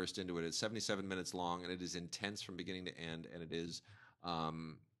headfirst into it. It's 77 minutes long, and it is intense from beginning to end. And it is,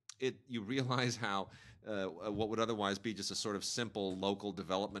 you realize how what would otherwise be just a sort of simple local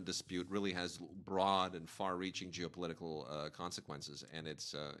development dispute really has broad and far-reaching geopolitical consequences. And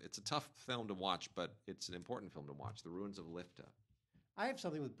it's a tough film to watch, but it's an important film to watch. The Ruins of Lifta. I have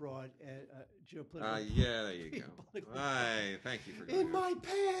something with broad geopolitical. Yeah, there you go. Thank you for going in my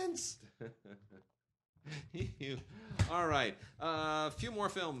pants. All right, a few more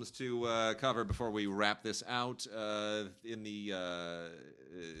films to cover before we wrap this out. In the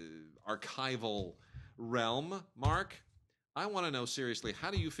archival realm, Mark, I want to know seriously,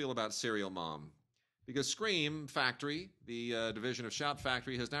 how do you feel about Serial Mom? Because Scream Factory, the division of Shout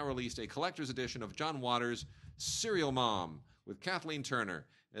Factory, has now released a collector's edition of John Waters' Serial Mom, with Kathleen Turner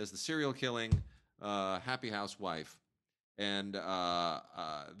as the serial killing happy housewife. And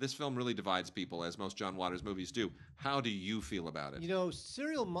this film really divides people, as most John Waters movies do. How do you feel about it?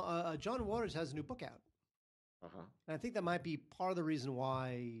 John Waters has a new book out. Uh-huh. And I think that might be part of the reason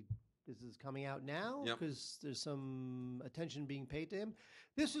why this is coming out now Yep. because there's some attention being paid to him.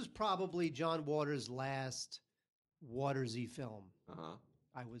 This was probably John Waters' last Watersy film, Uh-huh.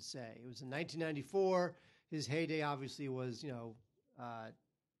 I would say. It was in 1994. His heyday obviously was,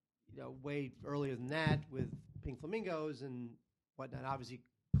 way earlier than that with Pink Flamingos and whatnot, obviously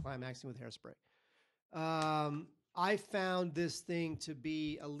climaxing with Hairspray. I found this thing to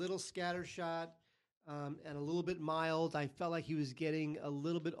be a little scattershot and a little bit mild. I felt like he was getting a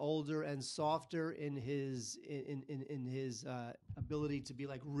little bit older and softer in his ability to be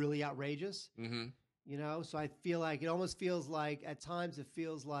like really outrageous. Mm-hmm. So I feel like it almost feels like at times it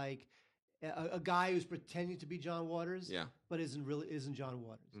feels like a guy who's pretending to be John Waters, but isn't John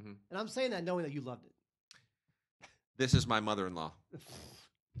Waters. Mm-hmm. And I'm saying that knowing that you loved it. This is my mother-in-law.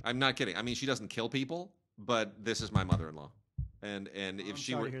 I'm not kidding. I mean, she doesn't kill people, but this is my mother-in-law. And if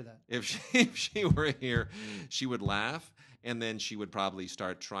she sorry were to hear that. if she were here, she would laugh, and then she would probably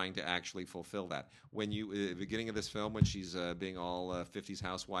start trying to actually fulfill that. When you the beginning of this film, when she's being all 50s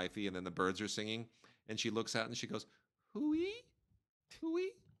housewifey, and then the birds are singing, and she looks out and she goes, "Hooey,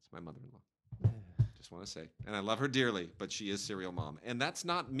 hooey." It's my mother-in-law. Just want to say, and I love her dearly, but she is serial mom, and that's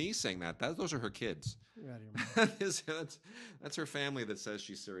not me saying that. Those are her kids. You're out of your mind. That's her family that says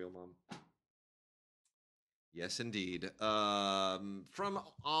she's serial mom. Yes, indeed. From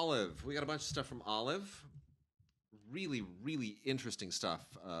Olive, we got a bunch of stuff from Olive. Really, really interesting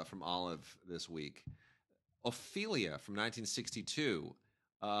stuff from Olive this week. Ophélia from 1962.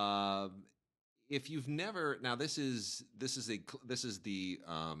 If you've never, now this is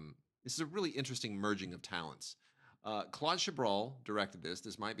a really interesting merging of talents. Claude Chabrol directed this.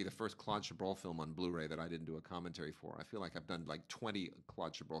 This might be the first Claude Chabrol film on Blu-ray that I didn't do a commentary for. I feel like I've done like 20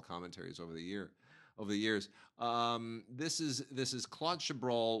 Claude Chabrol commentaries over the years. This is Claude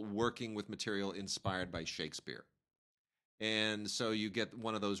Chabrol working with material inspired by Shakespeare. And so you get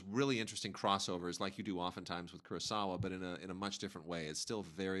one of those really interesting crossovers like you do oftentimes with Kurosawa, but in a much different way. It's still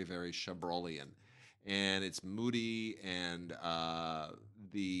very, very Chabrolian. And it's moody, and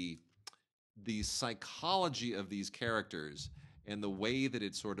the psychology of these characters and the way that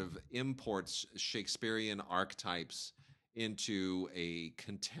it sort of imports Shakespearean archetypes into a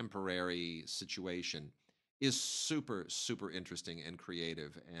contemporary situation is super, super interesting and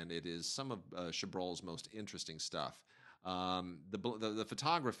creative, and it is some of Chabrol's most interesting stuff. The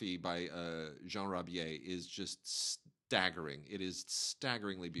photography by Jean Rabier is just staggering. It is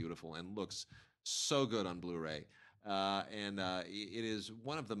staggeringly beautiful and looks so good on Blu-ray, and it is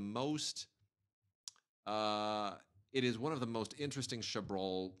one of the most interesting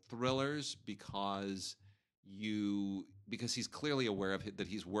Chabrol thrillers because he's clearly aware of that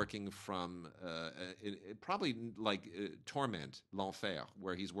he's working from probably like Torment, L'Enfer,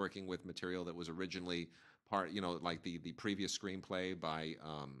 where he's working with material that was originally part, like the previous screenplay by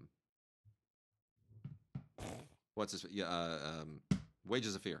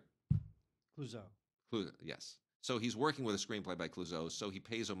Wages of Fear. Clouseau. Yes. So he's working with a screenplay by Clouseau, so he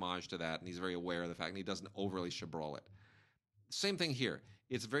pays homage to that, and he's very aware of the fact, and he doesn't overly Chabrol it. Same thing here.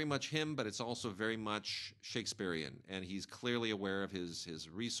 It's very much him, but it's also very much Shakespearean, and he's clearly aware of his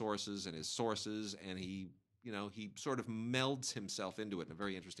resources and his sources, and he sort of melds himself into it in a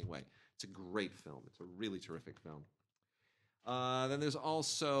very interesting way. It's a great film. It's a really terrific film. Then there's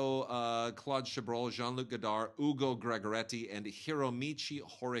also Claude Chabrol, Jean-Luc Godard, Ugo Gregoretti, and Hiromichi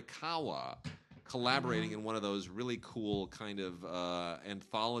Horikawa collaborating in one of those really cool kind of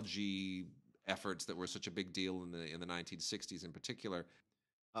anthology efforts that were such a big deal in the 1960s in particular.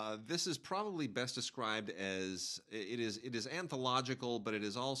 This is probably best described as it is anthological, but it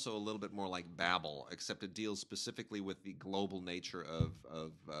is also a little bit more like Babel, except it deals specifically with the global nature of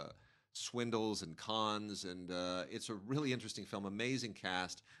swindles and cons, and it's a really interesting film. Amazing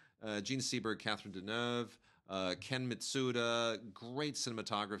cast: Gene Seberg, Catherine Deneuve, Ken Mitsuda. Great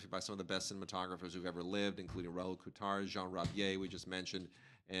cinematography by some of the best cinematographers who've ever lived, including Raoul Coutard, Jean Rabier, we just mentioned,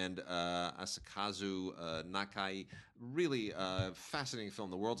 and Asakazu Nakai. Really fascinating film,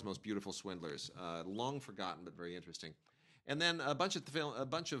 The World's Most Beautiful Swindlers. Long forgotten, but very interesting. And then a bunch of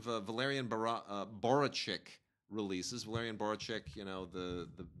Valerian Borachik releases. Valerian Borachik,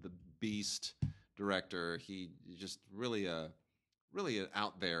 the Beast director. He just really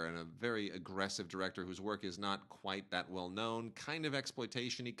out there and a very aggressive director whose work is not quite that well known. Kind of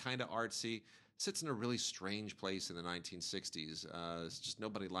exploitation-y, kind of artsy. Sits in a really strange place in the 1960s. It's just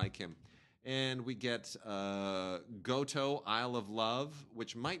nobody like him. And we get Goto, Isle of Love,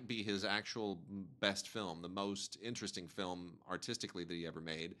 which might be his actual best film, the most interesting film artistically that he ever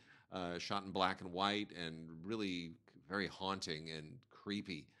made. Shot in black and white and really very haunting and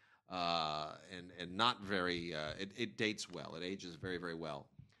creepy. And not very, it dates well. It ages very, very well.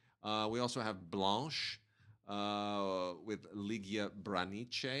 We also have Blanche with Ligia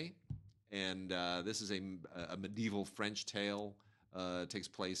Branice, and this is a medieval French tale. Takes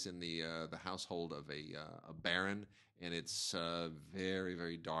place in the household of a baron, and it's very,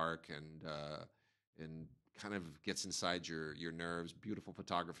 very dark and kind of gets inside your nerves. Beautiful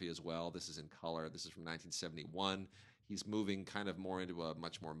photography as well. This is in color. This is from 1971. He's moving kind of more into a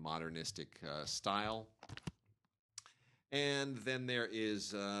much more modernistic style. And then there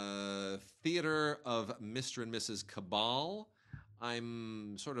is Theater of Mr. and Mrs. Cabal.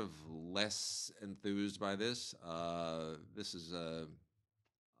 I'm sort of less enthused by this. This is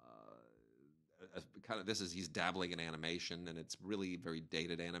he's dabbling in animation, and it's really very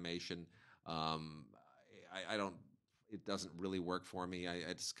dated animation. I don't. It doesn't really work for me.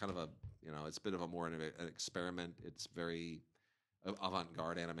 It's kind of it's a bit of a more an experiment. It's very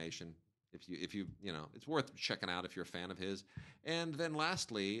avant-garde animation. If you it's worth checking out if you're a fan of his. And then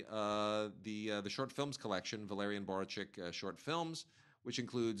lastly, the short films collection, Valerian Borachik short films, which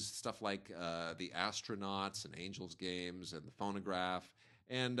includes stuff like The Astronauts and Angels Games and The Phonograph.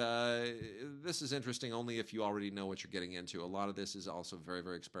 And this is interesting only if you already know what you're getting into. A lot of this is also very,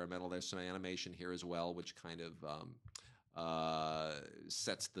 very experimental. There's some animation here as well, which kind of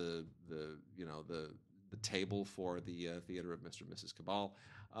sets the table for the Theater of Mr. and Mrs. Cabal.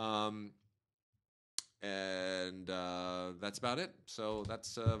 And that's about it. So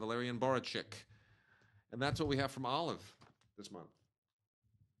that's Valerian Borachik. And that's what we have from Olive this month.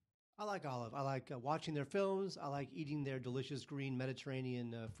 I like Olive. I like watching their films. I like eating their delicious green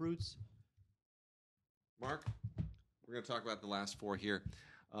Mediterranean fruits. Mark, we're going to talk about the last four here,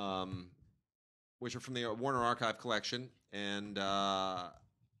 which are from the Warner Archive collection. And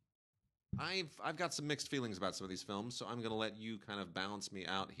I've got some mixed feelings about some of these films, so I'm going to let you kind of balance me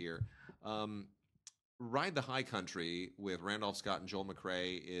out here. Ride the High Country with Randolph Scott and Joel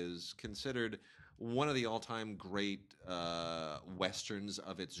McCrea is considered one of the all-time great westerns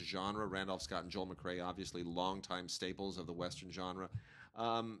of its genre. Randolph Scott and Joel McCrea, obviously longtime staples of the western genre.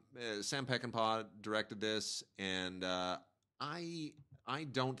 Sam Peckinpah directed this, and I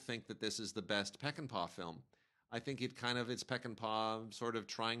don't think that this is the best Peckinpah film. I think it's Peckinpah sort of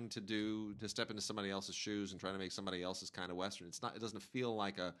trying to step into somebody else's shoes and trying to make somebody else's kind of western. It doesn't feel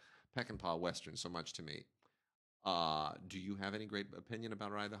like a Peckinpah western so much to me. Do you have any great opinion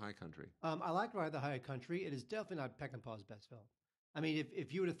about Ride the High Country? I like Ride the High Country. It is definitely not Peckinpah's best film. I mean,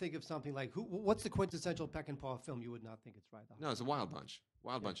 if you were to think of something like what's the quintessential Peckinpah film, you would not think it's Ride the High. No, it's a Wild Bunch.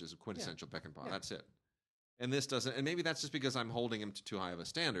 Wild Bunch is a quintessential Peckinpah. Yeah. That's it. And this doesn't. And maybe that's just because I'm holding him to too high of a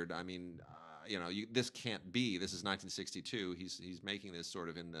standard. I mean, this can't be. This is 1962. He's making this sort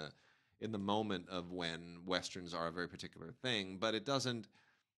of in the moment of when westerns are a very particular thing, but it doesn't.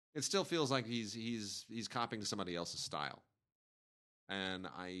 It still feels like he's copying to somebody else's style, and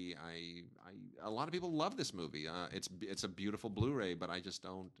a lot of people love this movie. It's a beautiful Blu-ray, but I just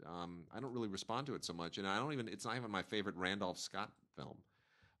don't really respond to it so much, and it's not even my favorite Randolph Scott film.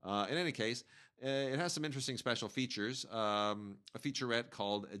 In any case, it has some interesting special features. A featurette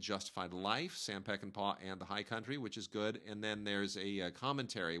called A Justified Life, Sam Peckinpah and the High Country, which is good, and then there's a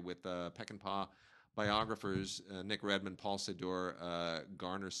commentary with Peckinpah biographers Nick Redman, Paul Sedur,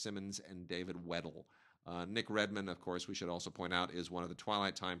 Garner Simmons, and David Weddle. Nick Redman, of course, we should also point out, is one of the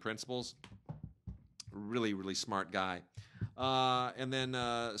Twilight Time principals. Really, really smart guy. And then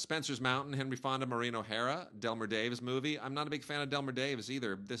Spencer's Mountain, Henry Fonda, Maureen O'Hara, Delmer Daves movie. I'm not a big fan of Delmer Daves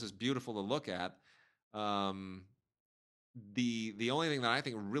either. This is beautiful to look at. The only thing that I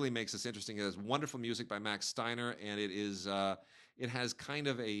think really makes this interesting is wonderful music by Max Steiner, and it has kind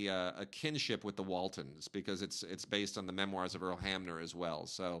of a kinship with the Waltons because it's based on the memoirs of Earl Hamner as well.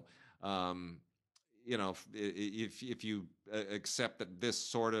 So, if you accept that this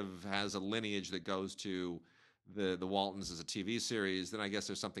sort of has a lineage that goes to the Waltons as a TV series, then I guess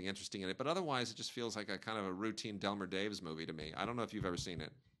there's something interesting in it. But otherwise, it just feels like a kind of a routine Delmer Daves movie to me. I don't know if you've ever seen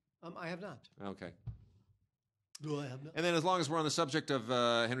it. I have not. Okay. Do I have not? And then as long as we're on the subject of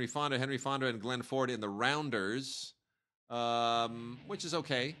Henry Fonda and Glenn Ford in The Rounders, which is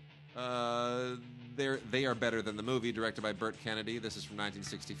okay. They are better than the movie, directed by Burt Kennedy. This is from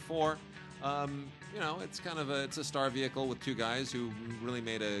 1964. It's kind of it's a star vehicle with two guys who really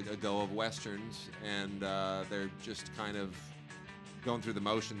made a go of westerns, and they're just kind of going through the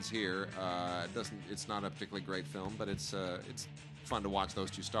motions here. It's not a particularly great film, but it's fun to watch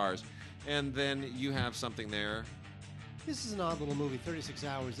those two stars. And then you have something there. This is an odd little movie, 36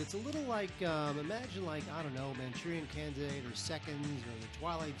 hours. It's a little like, imagine like, I don't know, Manchurian Candidate or Seconds or The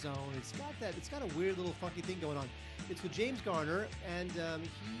Twilight Zone. It's got a weird little funky thing going on. It's with James Garner, and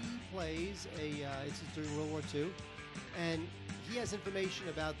he plays it's during World War II. and he has information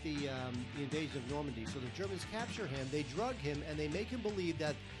about the invasion of Normandy. So the Germans capture him, they drug him, and they make him believe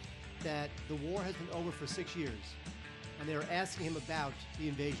that the war has been over for 6 years, and they are asking him about the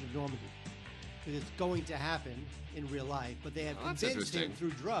invasion of Normandy. Because it's going to happen in real life, but they have convinced him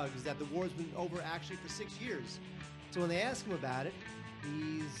through drugs that the war's been over actually for 6 years. So when they ask him about it,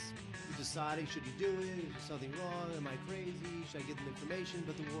 he's deciding, should he do it? Is there something wrong? Am I crazy? Should I give them information?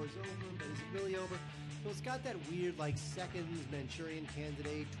 But the war is over, but is it really over? So it's got that weird, like, Seconds, Manchurian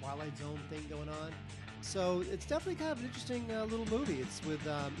Candidate, Twilight Zone thing going on. So it's definitely kind of an interesting little movie. It's with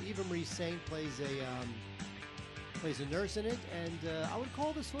Eva Marie Saint plays a nurse in it, and I would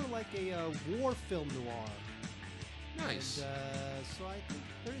call this sort of like a war film noir. Nice. And, so I think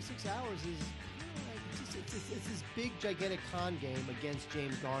 36 Hours is it's this big, gigantic con game against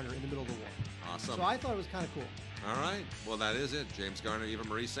James Garner in the middle of the war. Awesome. So I thought it was kind of cool. All right. Well, that is it. James Garner, Eva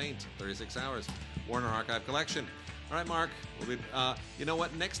Marie Saint, 36 Hours, Warner Archive Collection. All right, Mark. We'll be, you know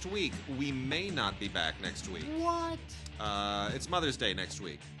what? Next week, we may not be back next week. What? It's Mother's Day next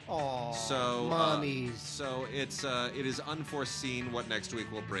week. Oh, so mommies. So it is unforeseen what next week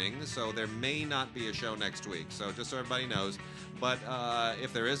will bring. So there may not be a show next week. So just so everybody knows. But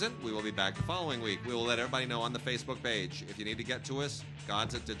if there isn't, we will be back the following week. We will let everybody know on the Facebook page. If you need to get to us,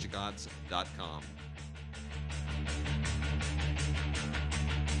 gods@digigods.com.